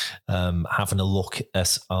having a look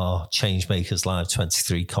at our Changemakers Live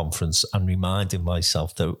 23 conference and reminding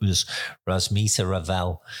myself that it was Rasmita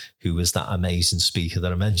Ravel who was that amazing speaker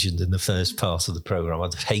that I mentioned in the first part of the program.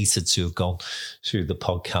 I'd hated to have gone through the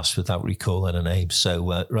podcast without recalling her name. So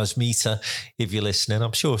Rasmita, if you're listening,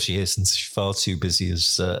 I'm sure she is, and she's far too busy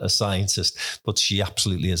as a scientist, but she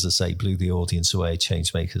absolutely, as I say, blew the audience away at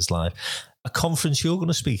Changemakers Live, a conference you're going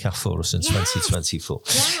to speak at for us in 2024.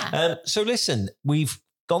 Yeah. So listen, we've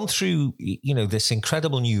gone through, this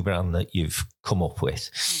incredible new brand that you've come up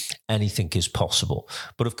with. Anything is possible.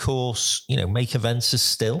 But of course, Make Events is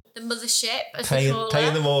still the mothership, as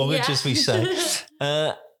paying the mortgage, as we say.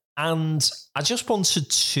 And I just wanted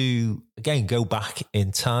to, again, go back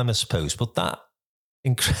in time, I suppose, but that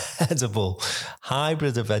incredible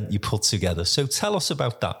hybrid event you put together. So tell us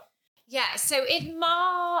about that. Yeah, so in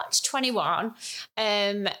March 21,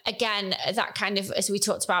 again, that kind of, as we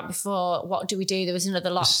talked about before, what do we do? There was another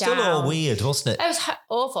lockdown. Still all weird, wasn't it? It was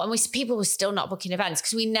awful. And people were still not booking events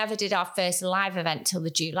because we never did our first live event till the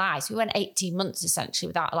July. So we went 18 months essentially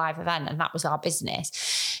without a live event, and that was our business.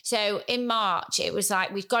 So in March, it was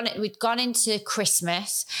like we'd gone into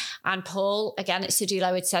Christmas, and Paul, again at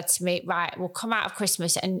Sedulo, had said to me, right, we'll come out of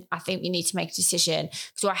Christmas and I think we need to make a decision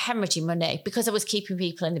because we're hemorrhaging money because I was keeping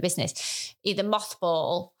people in the business. Either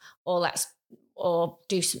mothball or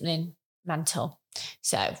do something mental.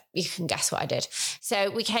 So you can guess what I did. So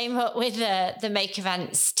we came up with the Make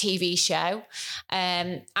Events TV show,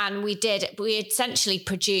 and we essentially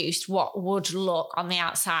produced what would look on the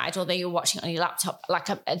outside, although you're watching it on your laptop, like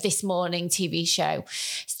a This Morning TV show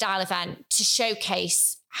style event to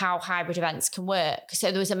showcase how hybrid events can work. So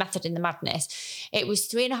there was a method in the madness. It was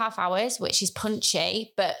 3.5 hours, which is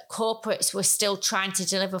punchy, but corporates were still trying to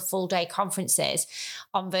deliver full day conferences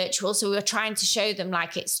on virtual. So we were trying to show them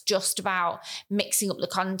like it's just about mixing up the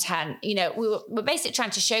content. You know, we're basically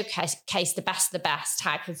trying to showcase the best of the best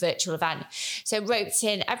type of virtual event. So roped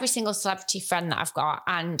in every single celebrity friend that I've got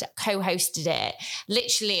and co-hosted it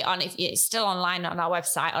literally on, if it's still online on our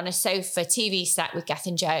website, on a sofa TV set with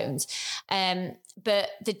Gethin Jones. But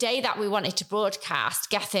the day that we wanted to broadcast,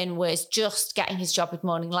 Gethin was just getting his job with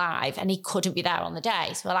Morning Live and he couldn't be there on the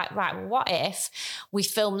day. So we're like, right, well, what if we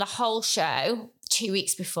film the whole show 2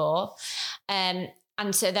 weeks before? And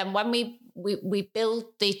so then when we build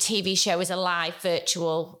the TV show as a live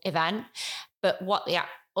virtual event, but what the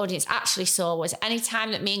audience actually saw was any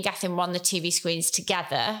time that me and Gethin were on the TV screens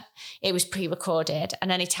together, it was pre-recorded.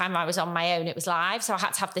 And any time I was on my own, it was live. So I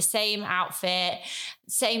had to have the same outfit,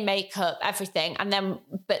 same makeup, everything. And then,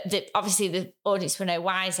 but obviously the audience were no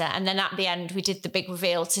wiser. And then at the end, we did the big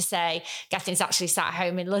reveal to say Gethin's actually sat at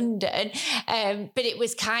home in London. But it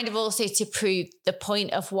was kind of also to prove the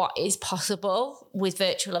point of what is possible with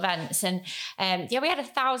virtual events. And we had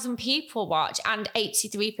 1,000 people watch and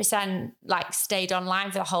 83% like stayed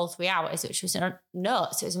online for the whole 3 hours, which was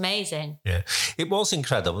nuts. It was amazing. Yeah, it was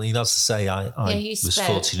incredible. You know, as to say, I was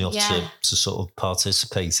fortunate enough to sort of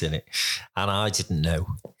participate in it. And I didn't know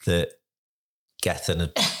that Gethin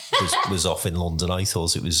was off in London. I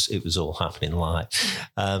thought it was all happening live.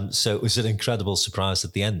 So it was an incredible surprise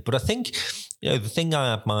at the end. But I think, you know, the thing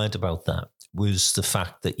I admired about that was the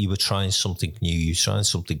fact that you were trying something new, you were trying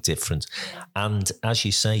something different. And as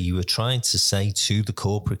you say, you were trying to say to the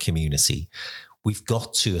corporate community, we've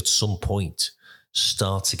got to, at some point,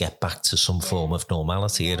 start to get back to some form of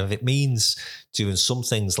normality. And if it means doing some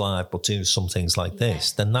things live, but doing some things like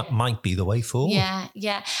this, then that might be the way forward.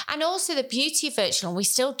 Yeah. And also the beauty of virtual, and we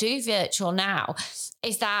still do virtual now,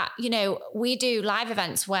 is that, you know, we do live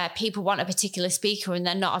events where people want a particular speaker and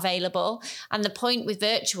they're not available. And the point with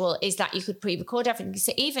virtual is that you could pre-record everything.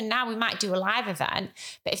 So even now we might do a live event,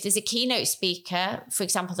 but if there's a keynote speaker, for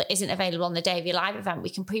example, that isn't available on the day of your live event, we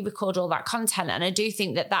can pre-record all that content. And I do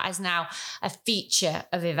think that is now a feature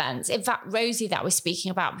of events. In fact, Rosie that I was speaking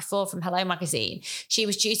about before from Hello Magazine, she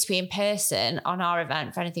was due to be in person on our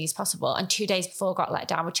event for Anything Is Possible, and 2 days before got let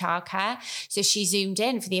down with childcare. So she zoomed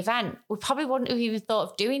in for the event. We probably wouldn't have even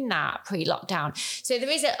thought of doing that pre-lockdown. So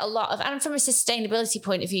there is a lot of, and from a sustainability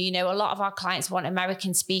point of view, you know, a lot of our clients want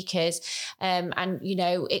American speakers, and you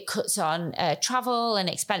know, it cuts on travel and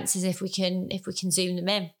expenses if we can zoom them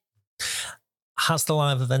in. Has the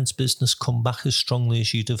live events business come back as strongly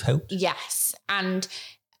as you'd have hoped? Yes, and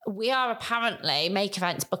we are apparently Make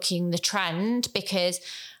Events bucking the trend, because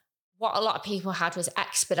what a lot of people had was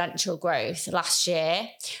exponential growth last year,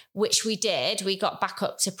 which we did. We got back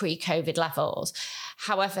up to pre-COVID levels.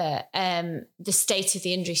 However, the state of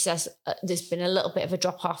the industry says there's been a little bit of a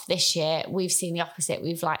drop off this year. We've seen the opposite.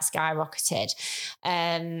 We've like skyrocketed.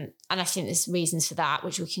 And I think there's reasons for that,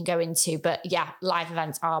 which we can go into. But yeah, live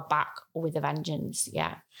events are back with a vengeance.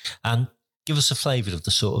 Yeah. And give us a flavour of the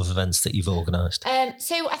sort of events that you've organised.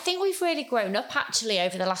 So I think we've really grown up actually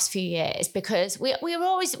over the last few years, because we're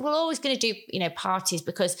always going to do, you know, parties,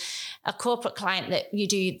 because a corporate client that you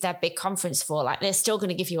do their big conference for, like, they're still going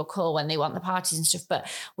to give you a call when they want the parties and stuff. But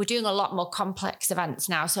we're doing a lot more complex events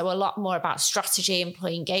now. So a lot more about strategy,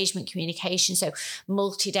 employee engagement, communication. So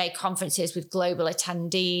multi-day conferences with global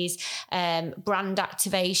attendees, brand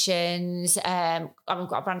activations. I've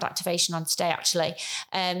got a brand activation on today actually.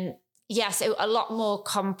 So a lot more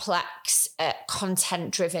complex,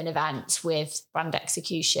 content-driven events with brand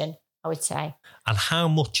execution, I would say. And how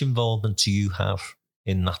much involvement do you have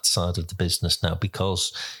in that side of the business now?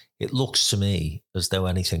 Because it looks to me as though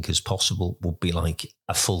Anything Is Possible would be like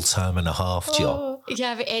a full-time and a half job.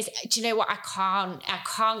 Yeah, it is. Do you know what? I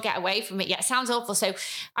can't get away from it yet. It sounds awful. So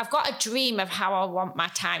I've got a dream of how I want my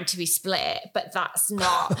time to be split, but that's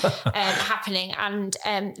not happening. And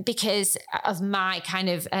because of my kind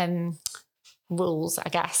of rules, I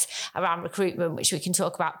guess, around recruitment, which we can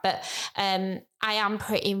talk about. But I am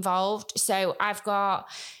pretty involved. So I've got...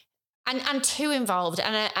 And too involved,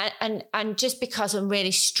 and just because I'm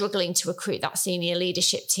really struggling to recruit that senior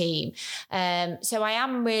leadership team, so I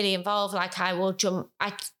am really involved. Like I will jump.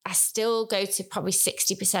 I still go to probably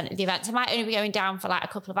 60% of the events. I might only be going down for like a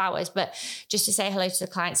couple of hours, but just to say hello to the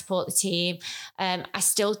client, support the team. I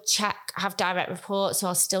still have direct reports, so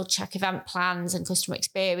I'll still check event plans and customer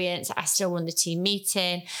experience. I still run the team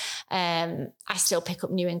meeting. I still pick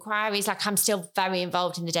up new inquiries. Like, I'm still very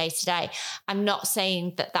involved in the day-to-day. I'm not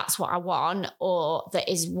saying that that's what I want or that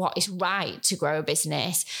is what is right to grow a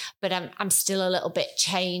business, but I'm still a little bit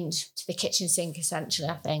chained to the kitchen sink, essentially,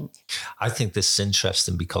 I think. I think this is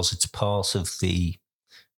interesting because it's part of the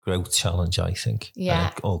growth challenge, I think.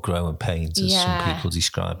 Yeah. Or growing pains, as some people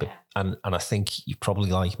describe it. And I think you're probably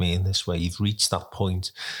like me in this way. You've reached that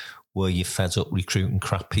point where you're fed up recruiting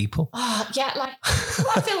crap people. Oh, yeah, like,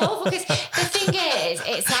 I feel awful because the thing is,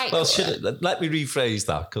 it's like... Well, let me rephrase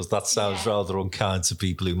that, because that sounds rather unkind to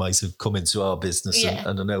people who might have come into our business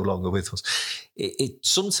and are no longer with us.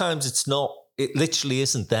 Sometimes it's not, it literally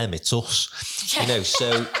isn't them, it's us. You know,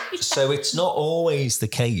 so it's not always the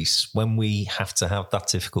case when we have to have that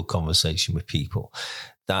difficult conversation with people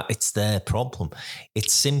that it's their problem.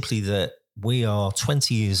 It's simply that we are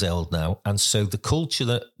 20 years old now, and so the culture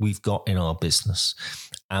that we've got in our business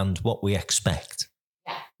and what we expect,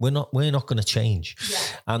 we're not going to change.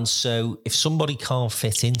 And so if somebody can't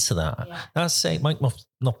fit into that, I'd say it might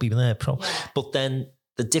not be their problem. But then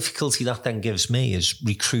the difficulty that then gives me is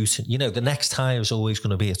recruiting. You know, the next hire is always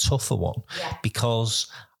going to be a tougher one because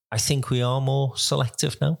I think we are more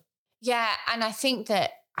selective now. Yeah, and I think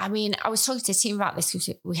that, I mean, I was talking to the team about this because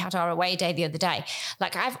we had our away day the other day.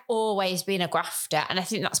 Like, I've always been a grafter, and I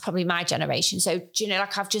think that's probably my generation. So, do you know,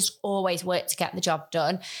 like, I've just always worked to get the job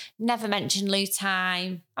done. Never mentioned loo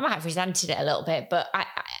time. I might have resented it a little bit, but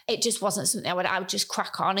it just wasn't something I would just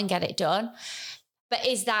crack on and get it done. But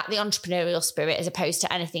is that the entrepreneurial spirit as opposed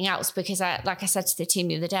to anything else? Because like I said to the team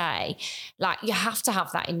the other day, like, you have to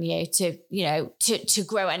have that in you to, you know, to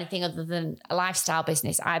grow anything other than a lifestyle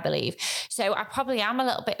business, I believe. So I probably am a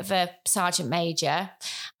little bit of a sergeant major.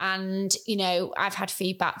 And, you know, I've had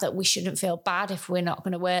feedback that we shouldn't feel bad if we're not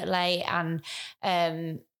going to work late and,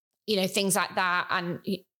 you know, things like that. And,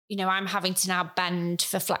 you know, I'm having to now bend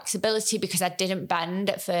for flexibility because I didn't bend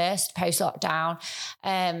at first post-lockdown.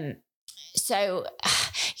 So,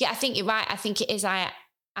 yeah, I think you're right. I think it is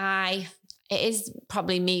it is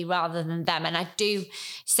probably me rather than them. And I do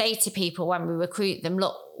say to people when we recruit them,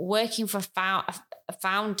 look, working for a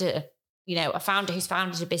founder, you know, a founder who's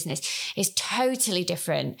founded a business is totally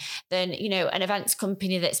different than, you know, an events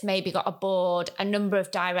company that's maybe got a board, a number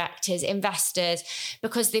of directors, investors,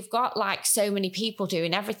 because they've got like so many people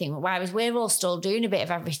doing everything, whereas we're all still doing a bit of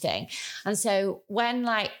everything. And so when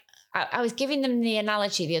like, I was giving them the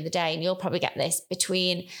analogy the other day, and you'll probably get this,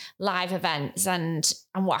 between live events and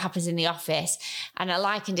what happens in the office. And I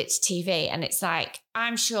likened it to TV. And it's like,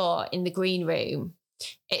 I'm sure in the green room,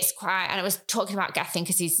 it's quite, and I was talking about Gethin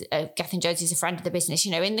because he's Gethin Jones, he's a friend of the business,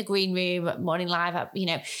 you know, in the green room at Morning Live, you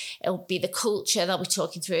know, it'll be the culture they'll be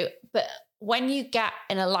talking through. But when you get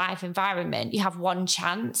in a live environment, you have one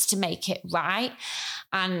chance to make it right.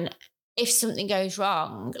 And if something goes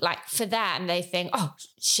wrong, like for them, they think, oh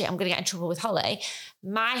shit, I'm going to get in trouble with Holly.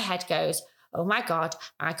 My head goes, oh my God,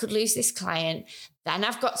 I could lose this client. Then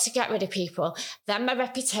I've got to get rid of people. Then my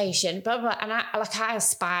reputation, blah, blah. And I'll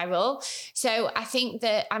spiral. So I think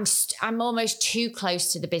that I'm almost too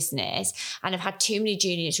close to the business, and I've had too many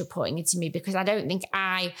juniors reporting into me because I don't think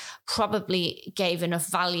I probably gave enough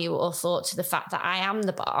value or thought to the fact that I am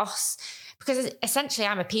the boss. Because essentially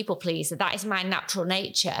I'm a people pleaser. That is my natural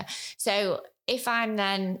nature. So if I'm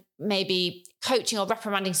then maybe coaching or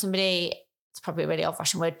reprimanding somebody, it's probably a really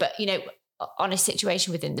old-fashioned word, but, you know, on a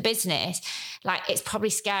situation within the business, like, it's probably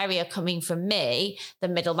scarier coming from me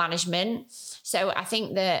than middle management. So I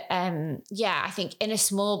think that, I think in a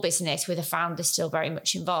small business with a founder still very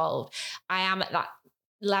much involved, I am at that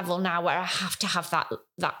level now where I have to have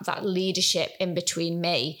that leadership in between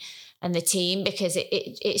me and the team, because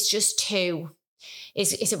it's just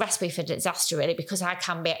it's a recipe for disaster, really, because I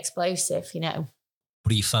can be explosive, you know.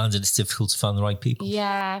 But you find it's difficult to find the right people?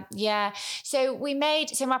 Yeah. So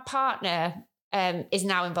my partner is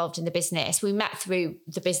now involved in the business. We met through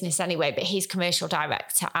the business anyway, but he's commercial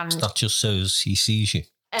director. And that just shows he sees you.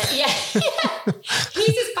 Yeah.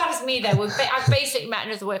 He's as bad as me, though. I've basically met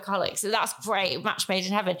another workaholic, so that's great. Match made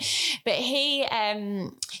in heaven. But he,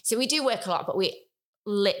 so we do work a lot, but we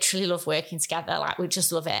literally love working together. Like, we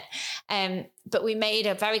just love it. But we made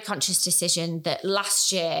a very conscious decision that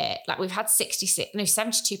last year, like, we've had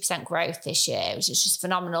 72% growth this year, which is just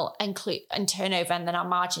phenomenal, and turnover, and then our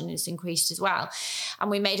margin has increased as well. And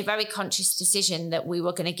we made a very conscious decision that we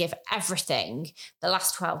were going to give everything the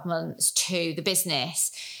last 12 months to the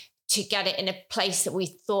business to get it in a place that we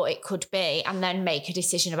thought it could be, and then make a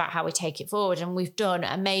decision about how we take it forward. And we've done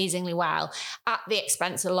amazingly well at the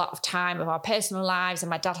expense of a lot of time of our personal lives. And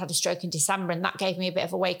my dad had a stroke in December, and that gave me a bit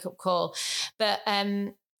of a wake-up call. But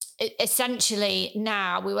essentially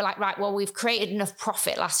now we were like, right, well, we've created enough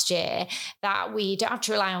profit last year that we don't have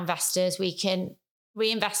to rely on investors. We can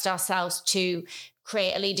reinvest ourselves to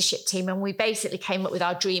create a leadership team. And we basically came up with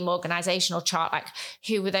our dream organizational chart, like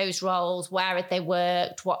who were those roles, where had they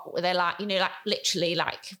worked, what were they like, like literally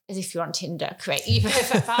like as if you're on Tinder, create your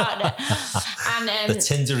perfect partner. And the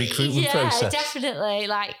Tinder recruitment process. Yeah, definitely,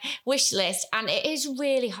 like wish list. And it is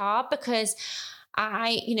really hard because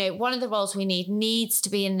one of the roles we needs to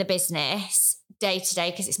be in the business day to day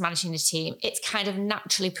because it's managing the team. It's kind of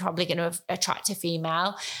naturally probably going to attract a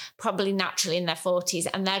female, probably naturally in their 40s,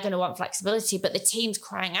 and they're going to want flexibility, but the team's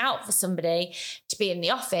crying out for somebody to be in the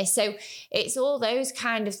office. So it's all those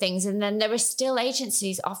kind of things. And then there are still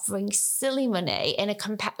agencies offering silly money in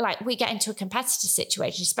like we get into a competitive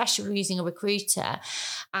situation, especially when we're using a recruiter,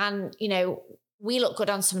 and, we look good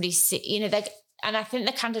on somebody's, and I think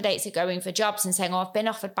the candidates are going for jobs and saying, I've been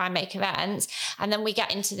offered by Make Events. And then we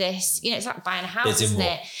get into this, it's like buying a house, isn't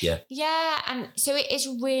it? Yeah. Yeah. And so it is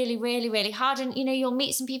really, really, really hard. And, you'll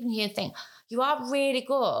meet some people here and think, you are really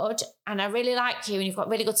good and I really like you and you've got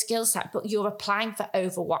really good skill set, but you're applying for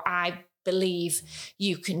over what I believe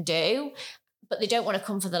you can do. But they don't want to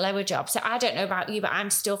come for the lower job. So I don't know about you, but I'm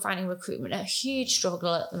still finding recruitment a huge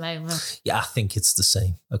struggle at the moment. Yeah, I think it's the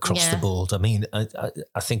same across the board. I mean,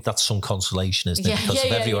 I think that's some consolation, isn't it? Because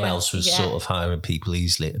if everyone else was sort of hiring people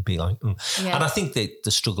easily, it'd be like, And I think that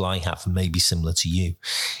the struggle I have, and maybe similar to you,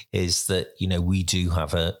 is that, we do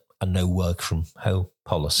have a no work from home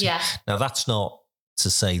policy. Yeah. Now, that's not to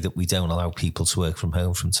say that we don't allow people to work from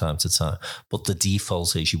home from time to time, but the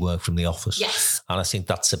default is you work from the office. Yes. And I think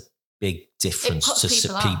that's a big difference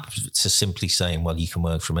to simply saying, well, you can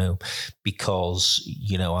work from home, because,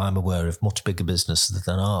 I'm aware of much bigger businesses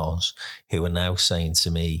than ours who are now saying to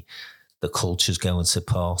me, the culture's going to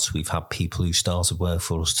pot. We've had people who started work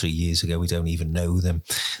for us 3 years ago. We don't even know them.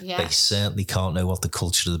 Yeah. They certainly can't know what the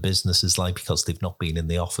culture of the business is like because they've not been in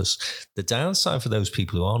the office. The downside for those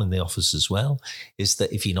people who aren't in the office as well is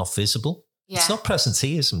that if you're not visible, it's not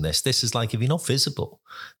presenteeism. This is like, if you're not visible,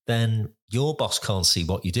 then your boss can't see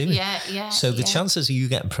what you're doing. Yeah. So the chances of you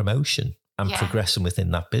getting promotion and progressing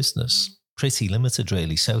within that business, pretty limited,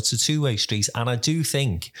 really. So it's a two-way street. And I do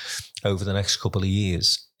think over the next couple of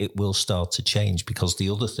years, it will start to change, because the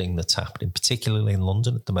other thing that's happening, particularly in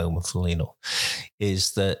London at the moment, funnily enough,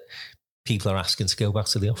 is that people are asking to go back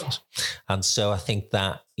to the office. Yeah. And so I think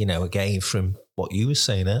that, again, from what you were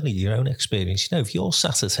saying earlier, your own experience, if you're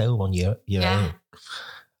sat at home on your own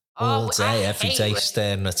all day, every day,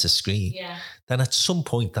 staring at a screen, then at some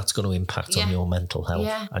point that's going to impact on your mental health.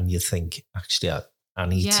 Yeah. And you think, actually, I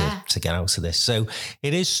need to get out of this. So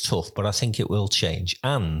it is tough, but I think it will change.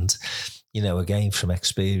 And, again, from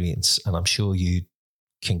experience, and I'm sure you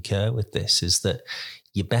concur with this, is that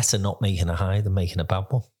you're better not making a hire than making a bad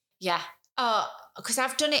one. Yeah. Because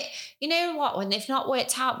I've done it, you know what, when they've not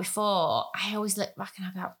worked out before, I always look back and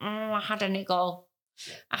I go, I had a niggle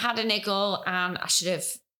and I should have,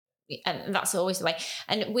 and that's always the way.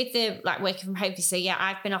 And with the working from home, so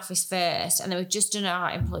I've been office first, and then we've just done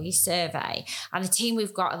our employee survey, and the team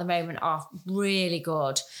we've got at the moment are really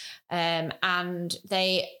good. And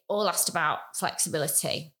they all asked about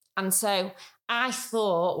flexibility. And so I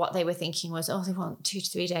thought what they were thinking was, they want 2 to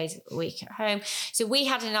 3 days a week at home. So we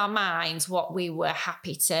had in our minds what we were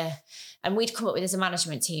happy to, and we'd come up with as a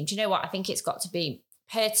management team. Do you know what? I think it's got to be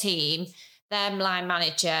per team. Their line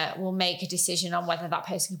manager will make a decision on whether that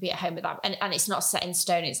person can be at home with that. And it's not set in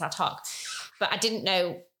stone, it's ad hoc. But I didn't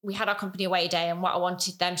know, we had our company away day, and what I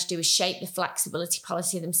wanted them to do is shape the flexibility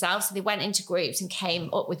policy themselves. So they went into groups and came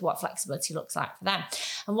up with what flexibility looks like for them.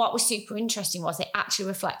 And what was super interesting was they actually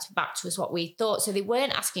reflected back to us what we thought. So they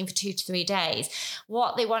weren't asking for 2 to 3 days.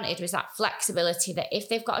 What they wanted was that flexibility, that if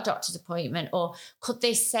they've got a doctor's appointment, or could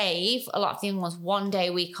they save, a lot of the young ones, 1 day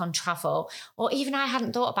a week on travel, or even I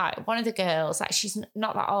hadn't thought about it. One of the girls, she's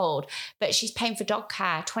not that old, but she's paying for dog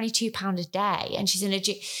care, £22 a day, and she's in a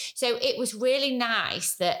gym. So it was really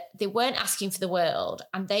nice that they weren't asking for the world,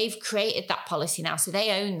 and they've created that policy now. So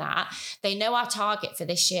they own that. They know our target for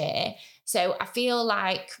this year. So I feel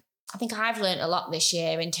like, I think I've learned a lot this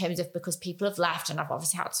year in terms of, because people have left, and I've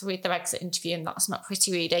obviously had to read their exit interview, and that's not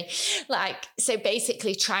pretty reading. So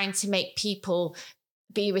basically trying to make people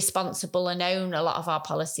be responsible and own a lot of our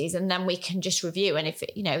policies, and then we can just review. And if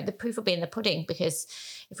the proof will be in the pudding, because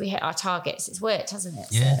if we hit our targets, it's worked, hasn't it?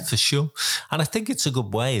 Yeah, for sure. And I think it's a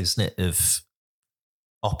good way, isn't it, of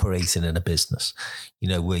operating in a business,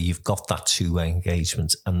 where you've got that two-way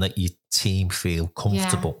engagement and that your team feel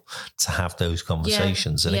comfortable to have those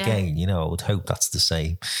conversations. And again, I would hope that's the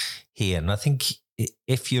same here. And I think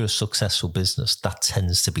if you're a successful business, that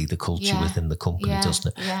tends to be the culture within the company,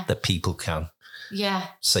 doesn't it? Yeah. That people can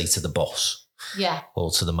say to the boss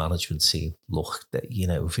or to the management team, look, that,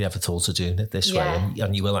 if you ever thought of doing it this way,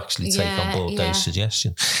 and you will actually take on board those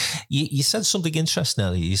suggestions. You said something interesting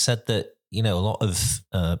earlier. You said that, a lot of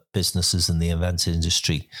businesses in the event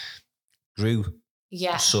industry grew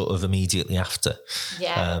sort of immediately after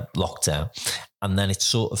lockdown, and then it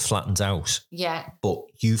sort of flattened out. Yeah. But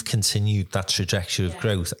you've continued that trajectory of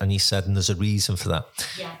growth, and you said, and there's a reason for that.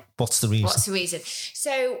 Yeah. What's the reason?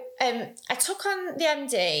 So I took on the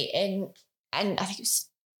MD and I think it was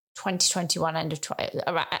 2021, end of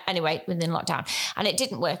anyway, within lockdown, and it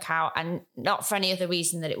didn't work out, and not for any other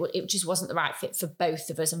reason that it just wasn't the right fit for both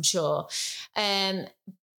of us, I'm sure.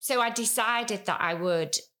 So I decided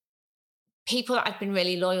that people that had been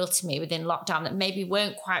really loyal to me within lockdown that maybe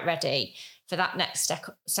weren't quite ready for that next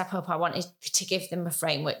step up, I wanted to give them a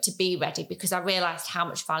framework to be ready, because I realised how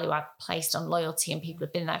much value I placed on loyalty and people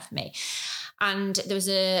had been there for me. And there was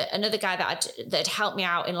another guy that had helped me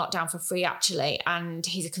out in lockdown for free, actually, and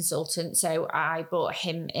he's a consultant. So I brought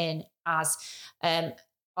him in as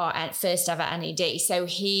our first ever NED. So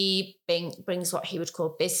he brings what he would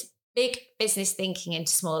call big business thinking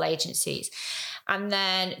into small agencies. And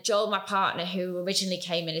then Joel, my partner, who originally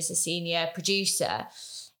came in as a senior producer,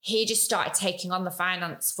 he just started taking on the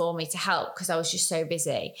finance for me to help because I was just so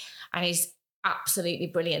busy. And he's absolutely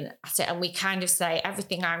brilliant at it. And we kind of say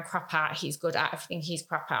everything I'm crap at, he's good at. Everything he's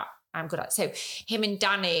crap at, I'm good at. So him and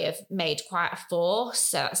Danny have made quite a force.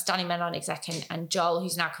 So that's Danny Mellon, exec, and Joel,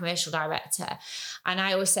 who's now commercial director. And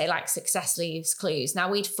I always say, like, success leaves clues.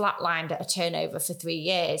 Now, we'd flatlined at a turnover for 3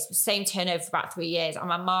 years, same turnover for about 3 years. And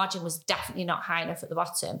my margin was definitely not high enough at the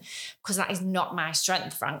bottom, because that is not my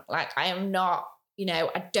strength, Frank. Like, I am not,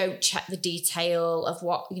 I don't check the detail of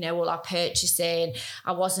what, all our purchasing.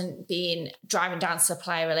 I wasn't driving down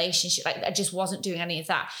supplier relationship. Like, I just wasn't doing any of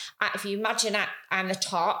that. If you imagine I'm the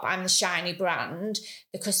top, I'm the shiny brand,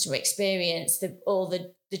 the customer experience, all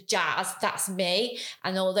the jazz, that's me.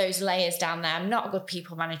 And all those layers down there. I'm not a good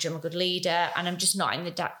people manager. I'm a good leader. And I'm just not in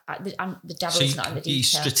the devil is not in the detail. You're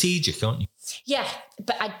strategic, aren't you? Yeah,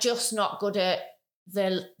 but I'm just not good at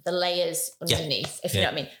the layers underneath, if you know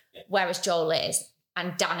what I mean. Whereas Joel is,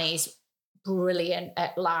 and Danny's brilliant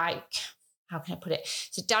at, like, how can I put it?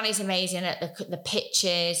 So Danny's amazing at the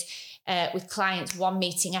pitches with clients, one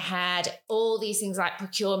meeting ahead, all these things like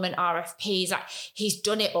procurement, RFPs, like, he's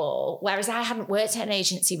done it all. Whereas I hadn't worked at an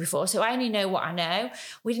agency before, so I only know what I know.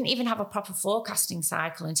 We didn't even have a proper forecasting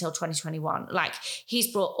cycle until 2021. Like,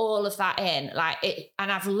 he's brought all of that in,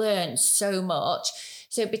 and I've learned so much.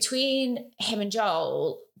 So between him and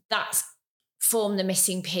Joel, that's formed the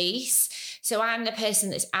missing piece. So I'm the person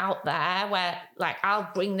that's out there where, like, I'll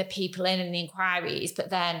bring the people in and the inquiries, but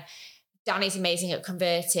then Danny's amazing at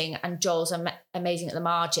converting and Joel's amazing at the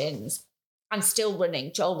margins and still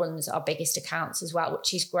running. Joel runs our biggest accounts as well, which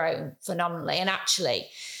he's grown phenomenally. And actually,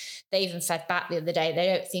 they even fed back the other day. They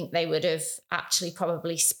don't think they would have actually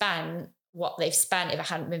probably spent what they've spent if it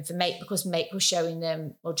hadn't been for Make, because Make was showing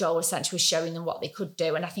them, or Joel essentially was showing them what they could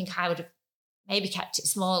do. And I think I would have maybe kept it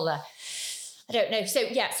smaller. I don't know.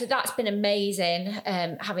 So that's been amazing,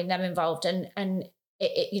 having them involved, and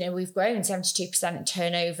it we've grown 72% in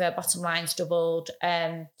turnover, bottom line's doubled.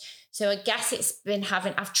 So I guess it's been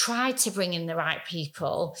I've tried to bring in the right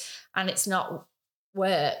people, and it's not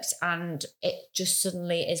worked, and it just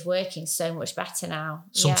suddenly is working so much better now.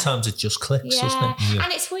 Sometimes it just clicks, doesn't it? Yeah.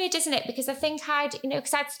 And it's weird, isn't it? Because I think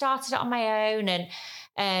because I'd started it on my own,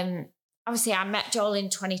 and obviously I met Joel in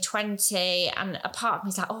 2020, and a part of me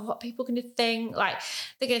is like, oh, what are people going to think? Like,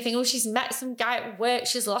 they're going to think, oh, she's met some guy at work,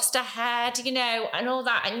 she's lost her head, and all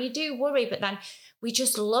that. And you do worry, but then we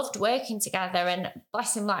just loved working together. And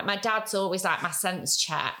bless him, like, my dad's always like my sense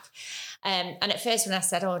check. And at first when I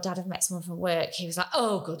said, oh, Dad, I've met someone from work, he was like,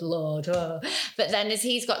 oh, good Lord. Oh. But then as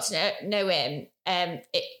he's got to know him,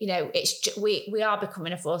 we are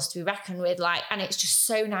becoming a force to be reckoned with. Like, and it's just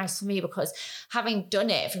so nice for me, because having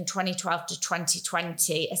done it from 2012 to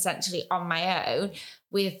 2020, essentially on my own,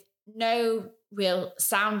 with no real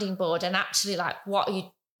sounding board, and actually, like, what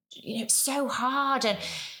are it's so hard. And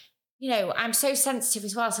I'm so sensitive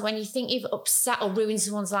as well. So when you think you've upset or ruined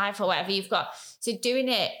someone's life or whatever, so doing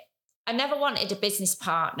it, I never wanted a business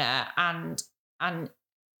partner, and I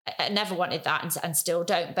never wanted that, and still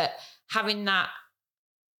don't. But having that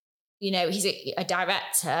he's a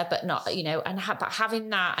director, but not, but having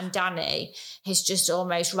that, and Danny has just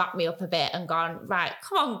almost wrapped me up a bit and gone, right,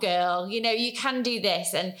 come on, girl, you can do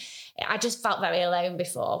this. And I just felt very alone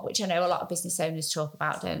before, which I know a lot of business owners talk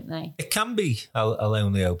about, don't they? It can be a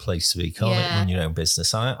lonely old place to be, can't it, run your own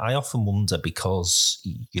business? I often wonder because,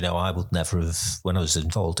 I would never have, when I was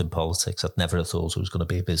involved in politics, I'd never have thought I was going to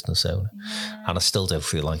be a business owner. Yeah. And I still don't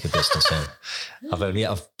feel like a business owner.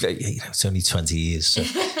 It's only 20 years, so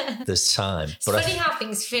there's time. It's funny how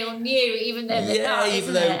things feel new, even though they're not,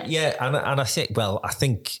 isn't it? And I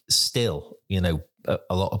think still,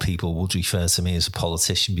 a lot of people would refer to me as a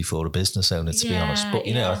politician before a business owner, to be honest. But,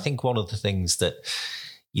 I think one of the things that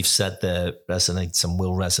you've said there resonates and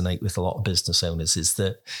will resonate with a lot of business owners is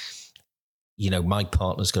that, my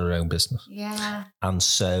partner's got her own business. Yeah. And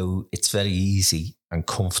so it's very easy and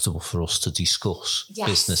comfortable for us to discuss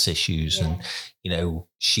business issues. And,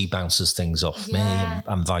 she bounces things off me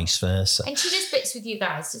and vice versa. And she does bits with you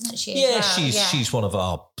guys, doesn't she? Yeah, she's one of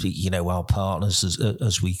our, our partners,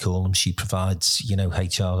 as we call them. She provides,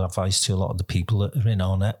 HR advice to a lot of the people that are in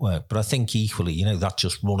our network. But I think equally, that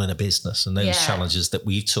just running a business and those challenges that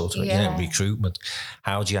we've talked about, recruitment,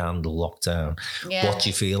 how do you handle lockdown? Yeah. What do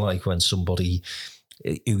you feel like when somebody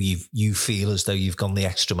who you feel as though you've gone the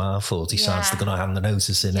extra mile for decides they're going to hand the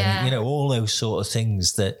notice in, and all those sort of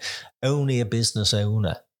things that only a business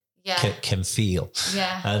owner can feel.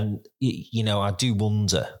 Yeah. And I do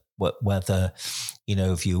wonder whether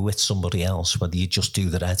if you're with somebody else, whether you just do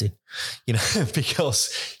the heading,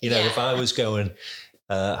 because if I was going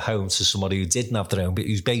home to somebody who didn't have their own, but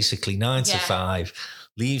who's basically 9 to 5,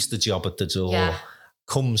 leaves the job at the door,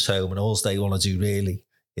 comes home, and all they want to do really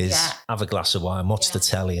is have a glass of wine, watch the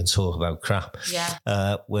telly and talk about crap.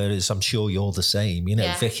 Yeah. Whereas I'm sure you're the same.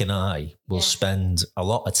 Vic and I will spend a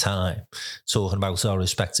lot of time talking about our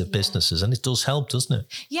respective businesses, and it does help, doesn't it?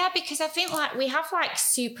 Yeah, because I think we have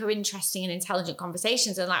super interesting and intelligent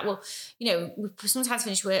conversations, and we sometimes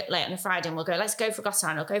finish work late on a Friday and we'll go, let's go for a glass of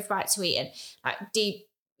wine or go for a bite to eat, and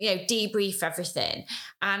debrief everything.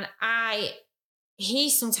 And he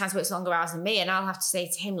sometimes works longer hours than me, and I'll have to say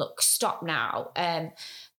to him, look, stop now.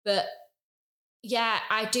 But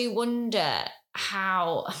I do wonder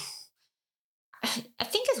how, I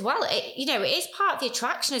think as well, it is part of the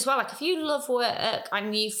attraction as well. Like if you love work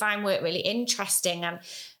and you find work really interesting, and,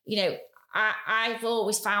 I've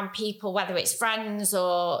always found people, whether it's friends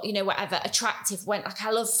or, whatever, attractive when,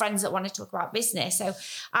 I love friends that want to talk about business. So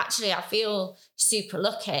actually I feel super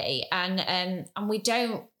lucky, and we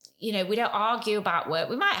don't, we don't argue about work.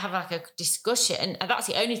 We might have a discussion, and that's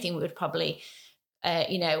the only thing we would probably,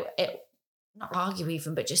 not argue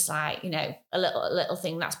even, but just a little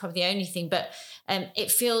thing. That's probably the only thing. But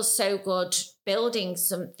it feels so good building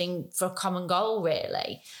something for a common goal,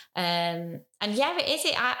 really. And it is.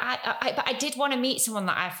 But I did want to meet someone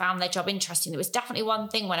that I found their job interesting. There was definitely one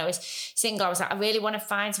thing when I was single. I was like, I really want to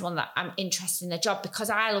find someone that I'm interested in their job,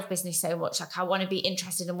 because I love business so much. Like I want to be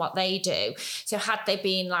interested in what they do. So had they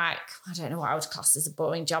been I don't know what I would class as a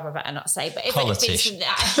boring job, I better not say. But if it's been something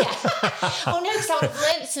well, no, because I would have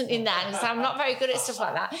learned something then. So I'm not very good at stuff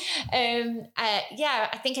like that.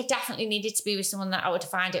 I think I definitely needed to be with someone that I would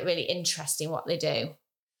find it really interesting what they do.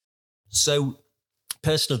 So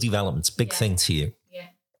personal development's a big thing to you. Yeah.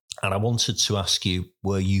 And I wanted to ask you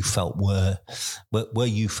where you felt where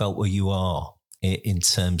you are in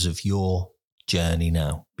terms of your journey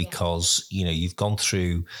now, because you've gone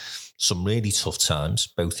through some really tough times,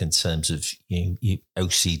 both in terms of your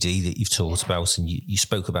OCD that you've talked about, and you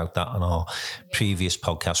spoke about that on our previous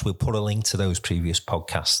podcast. We'll put a link to those previous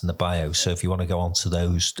podcasts in the bio, so if you want to go on to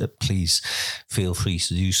those, please feel free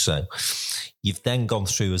to do so. You've then gone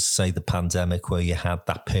through, as I say, the pandemic, where you had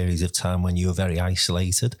that period of time when you were very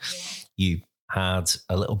isolated. You had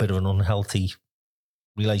a little bit of an unhealthy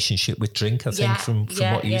relationship with drink, I think, from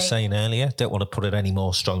what you were saying earlier. Don't want to put it any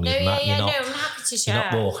more strongly than that. I'm happy to share. You're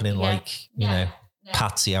not walking in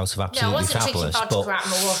Patsy out of Absolutely Fabulous.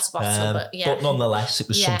 But nonetheless, it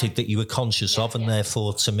was something that you were conscious of, and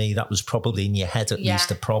therefore, to me, that was probably in your head at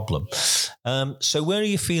least a problem. Yeah. So where are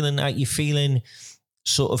you feeling? Are you feeling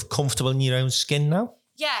sort of comfortable in your own skin now?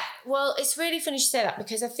 Yeah, well, it's really funny to say that,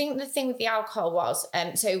 because I think the thing with the alcohol was,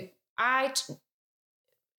 so I'd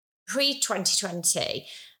pre-2020,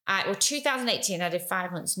 2018, I did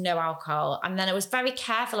 5 months no alcohol, and then I was very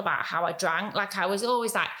careful about how I drank. Like I was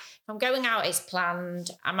always like, if I'm going out, it's planned.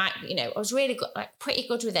 I might, I was really good, pretty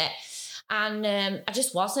good with it. And I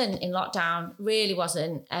just wasn't in lockdown, really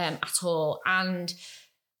wasn't at all. And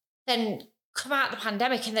then come out of the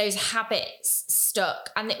pandemic and those habits stuck.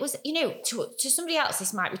 And it was, you know, to somebody else,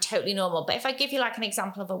 this might be totally normal. But if I give you like an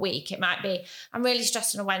example of a week, it might be, I'm really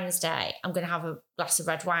stressed on a Wednesday. I'm going to have a glass of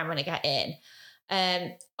red wine when I get in.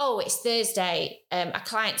 It's Thursday. A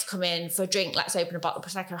client's come in for a drink. Let's open a bottle of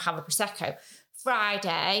Prosecco, have a Prosecco.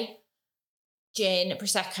 Friday, gin,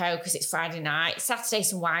 Prosecco, because it's Friday night. Saturday,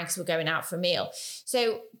 some wine, because we're going out for a meal.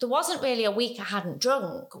 So there wasn't really a week I hadn't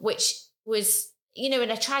drunk, which was, you know,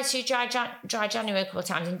 and I tried to dry January a couple of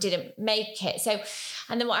times and didn't make it. So,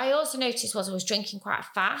 and then what I also noticed was I was drinking quite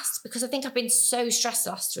fast, because I think I've been so stressed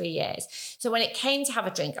the last 3 years. So when it came to have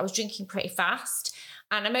a drink, I was drinking pretty fast.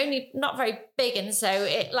 And I'm only not very big. And so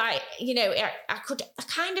it like, you know, I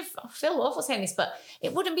feel awful saying this, but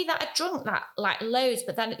it wouldn't be that I drunk that like loads.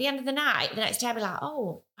 But then at the end of the night, the next day I'd be like,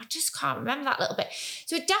 oh, I just can't remember that little bit.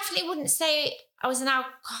 So I definitely wouldn't say I was an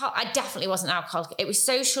alcoholic. I definitely wasn't an alcoholic. It was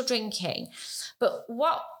social drinking. But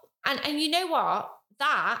and you know what?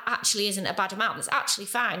 That actually isn't a bad amount. It's actually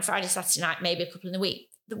fine. Friday, Saturday night, maybe a couple in the week.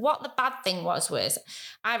 What the bad thing was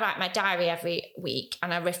I write my diary every week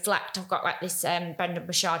and I reflect. I've got like this Brendan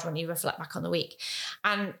Burchard when you reflect back on the week.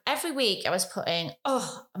 And every week I was putting,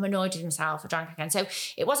 I'm annoyed with myself, I drank again. So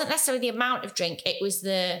it wasn't necessarily the amount of drink, it was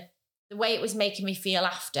the way it was making me feel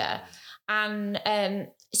after. And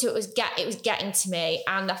so it was getting to me,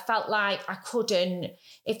 and I felt like I couldn't,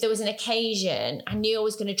 if there was an occasion, I knew I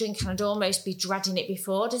was going to drink and I'd almost be dreading it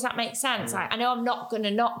before. Does that make sense? Like, I know I'm not going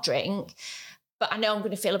to not drink, but I know I'm going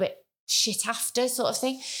to feel a bit shit after, sort of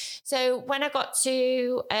thing. So when I got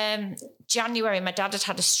to January, my dad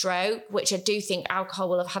had a stroke, which I do think alcohol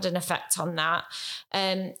will have had an effect on that.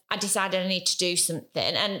 I decided I need to do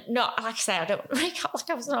something. And not, like I say, I don't really feel like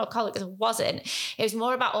I was an alcoholic, because I wasn't. It was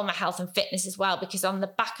more about all my health and fitness as well, because on the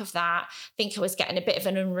back of that, I think I was getting a bit of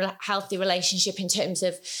an unhealthy relationship in terms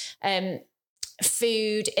of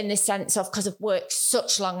food, in the sense of, because I've worked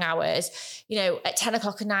such long hours, you know, at 10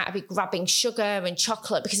 o'clock at night, I'd be grabbing sugar and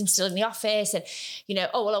chocolate because I'm still in the office, and, you know,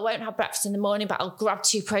 I won't have breakfast in the morning, but I'll grab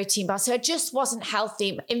 2 protein bars. So I just wasn't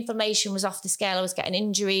healthy. Inflammation was off the scale. I was getting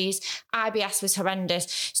injuries. IBS was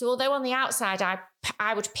horrendous. So although on the outside,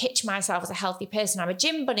 I would pitch myself as a healthy person, I'm a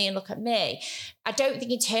gym bunny and look at me, I don't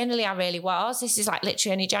think internally I really was. This is like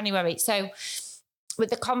literally only January. So with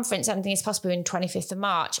the conference, Anything Is Possible in 25th of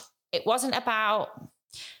March, it wasn't about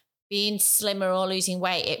being slimmer or losing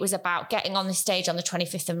weight. It was about getting on the stage on the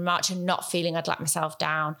 25th of March and not feeling I'd let myself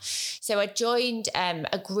down. So I joined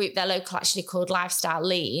a group, they're local actually, called Lifestyle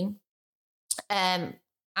Lean. And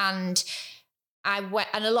I went,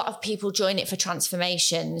 and a lot of people join it for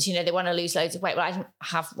transformations. You know, they want to lose loads of weight. Well, I didn't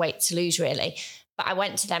have weight to lose really. But I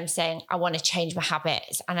went to them saying, I want to change my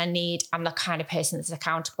habits, and I'm the kind of person that's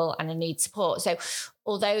accountable and I need support. So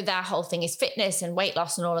although their whole thing is fitness and weight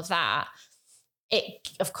loss and all of that,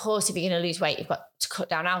 of course, if you're going to lose weight, you've got to cut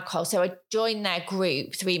down alcohol. So I joined their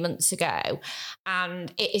group 3 months ago,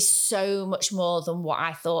 and it is so much more than what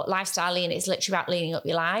I thought. Lifestyle Lean is literally about leaning up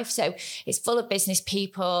your life. So it's full of business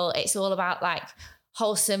people. It's all about like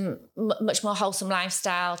wholesome, much more wholesome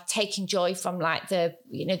lifestyle, taking joy from like the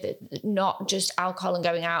not just alcohol and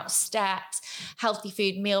going out, steps, healthy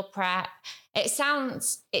food, meal prep. It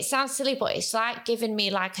sounds silly, but it's like giving me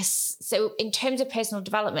like so in terms of personal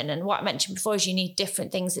development, and what I mentioned before is you need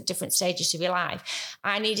different things at different stages of your life.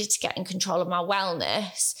 I needed to get in control of my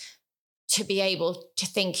wellness to be able to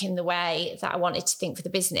think in the way that I wanted to think for the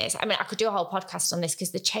business. I mean, I could do a whole podcast on this,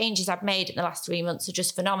 because the changes I've made in the last 3 months are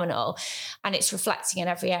just phenomenal, and it's reflecting in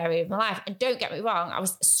every area of my life. And don't get me wrong, I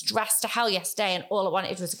was stressed to hell yesterday and all I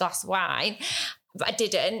wanted was a glass of wine, but I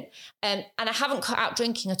didn't. And I haven't cut out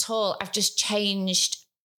drinking at all. I've just changed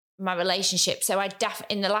my relationship. So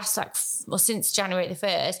in the last since January the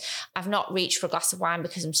 1st, I've not reached for a glass of wine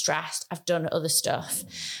because I'm stressed. I've done other stuff.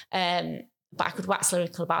 But I could wax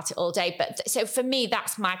lyrical about it all day. But so for me,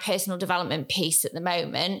 that's my personal development piece at the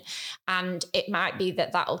moment. And it might be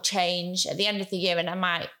that that'll change at the end of the year, and I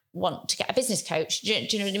might want to get a business coach. Do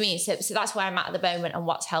you know what I mean? So that's where I'm at the moment and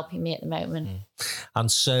what's helping me at the moment.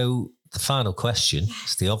 And so the final question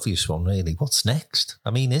is the obvious one, really. What's next?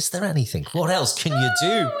 I mean, is there anything? What else can you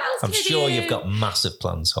do? I'm sure you've got massive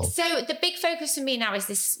plans, Hol. So the big focus for me now is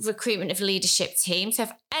this recruitment of a leadership team. So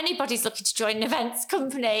if anybody's looking to join an events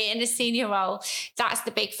company in a senior role, that's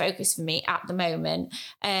the big focus for me at the moment.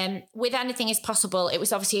 With Anything Is Possible, it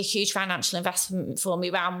was obviously a huge financial investment for me,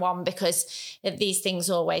 round one, because these things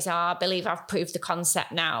always are. I believe I've proved the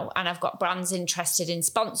concept now, and I've got brands interested in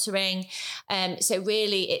sponsoring. So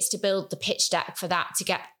really it's to build build the pitch deck for that to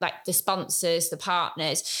get like the sponsors, the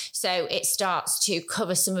partners. So it starts to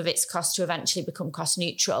cover some of its costs to eventually become cost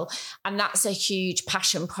neutral. And that's a huge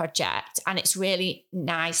passion project. And it's really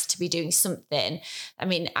nice to be doing something. I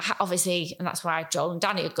mean, obviously, and that's why Joel and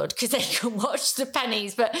Danny are good, because they can watch the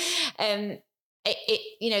pennies. But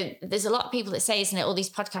there's a lot of people that say, isn't it, all these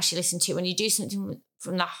podcasts you listen to, when you do something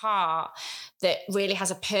from the heart that really has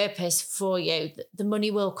a purpose for you, the money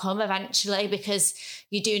will come eventually, because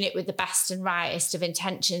you're doing it with the best and rightest of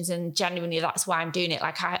intentions. And genuinely, that's why I'm doing it.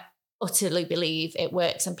 Like, I utterly believe it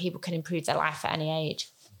works and people can improve their life at any age.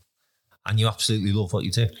 And you absolutely love what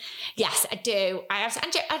you do. Yes, I do. And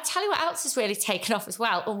I'll tell you what else has really taken off as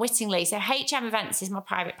well, unwittingly. So HM Events is my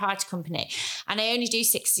private party company, and I only do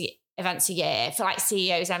 60 events a year for like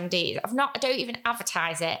CEOs, MDs. I don't even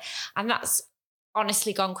advertise it. And that's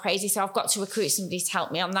honestly gone crazy. So I've got to recruit somebody to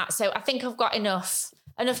help me on that. So I think I've got enough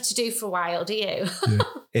to do for a while. Do you? Yeah.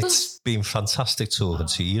 It's been fantastic talking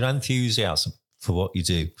to you. Your enthusiasm for what you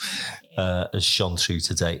do has shone through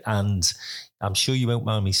today. And I'm sure you won't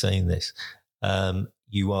mind me saying this.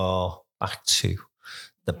 You are back to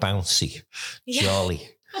the bouncy, jolly,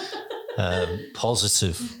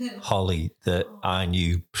 positive Holly that I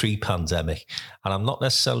knew pre-pandemic. And I'm not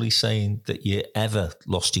necessarily saying that you ever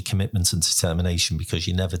lost your commitment and determination, because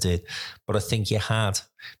you never did. But I think you had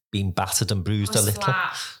been battered and bruised a little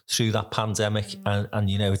through that pandemic. And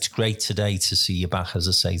it's great today to see you back, as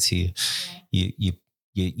I say to you.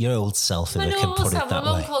 Your old self, if I can put it that way.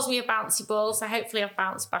 My mum calls me a bouncy ball, so hopefully I've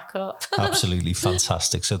bounced back up. Absolutely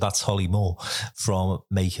fantastic. So that's Holly Moore from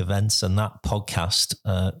Make Events, and that podcast,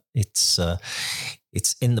 it's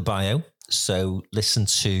in the bio. So listen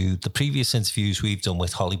to the previous interviews we've done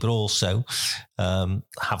with Holly, but also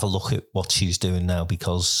have a look at what she's doing now,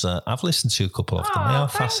 because I've listened to a couple of them. They are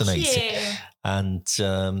fascinating. And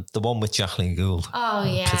the one with Jacqueline Gould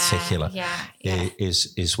in particular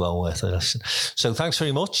is well worth a listen. So thanks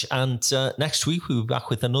very much. And next week we'll be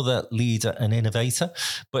back with another leader and innovator.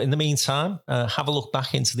 But in the meantime, have a look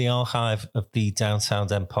back into the archive of the Downtown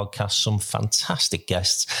Den podcast. Some fantastic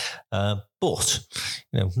guests, but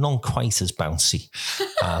none quite as bouncy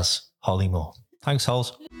as Holly Moore. Thanks,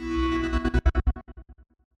 Holes.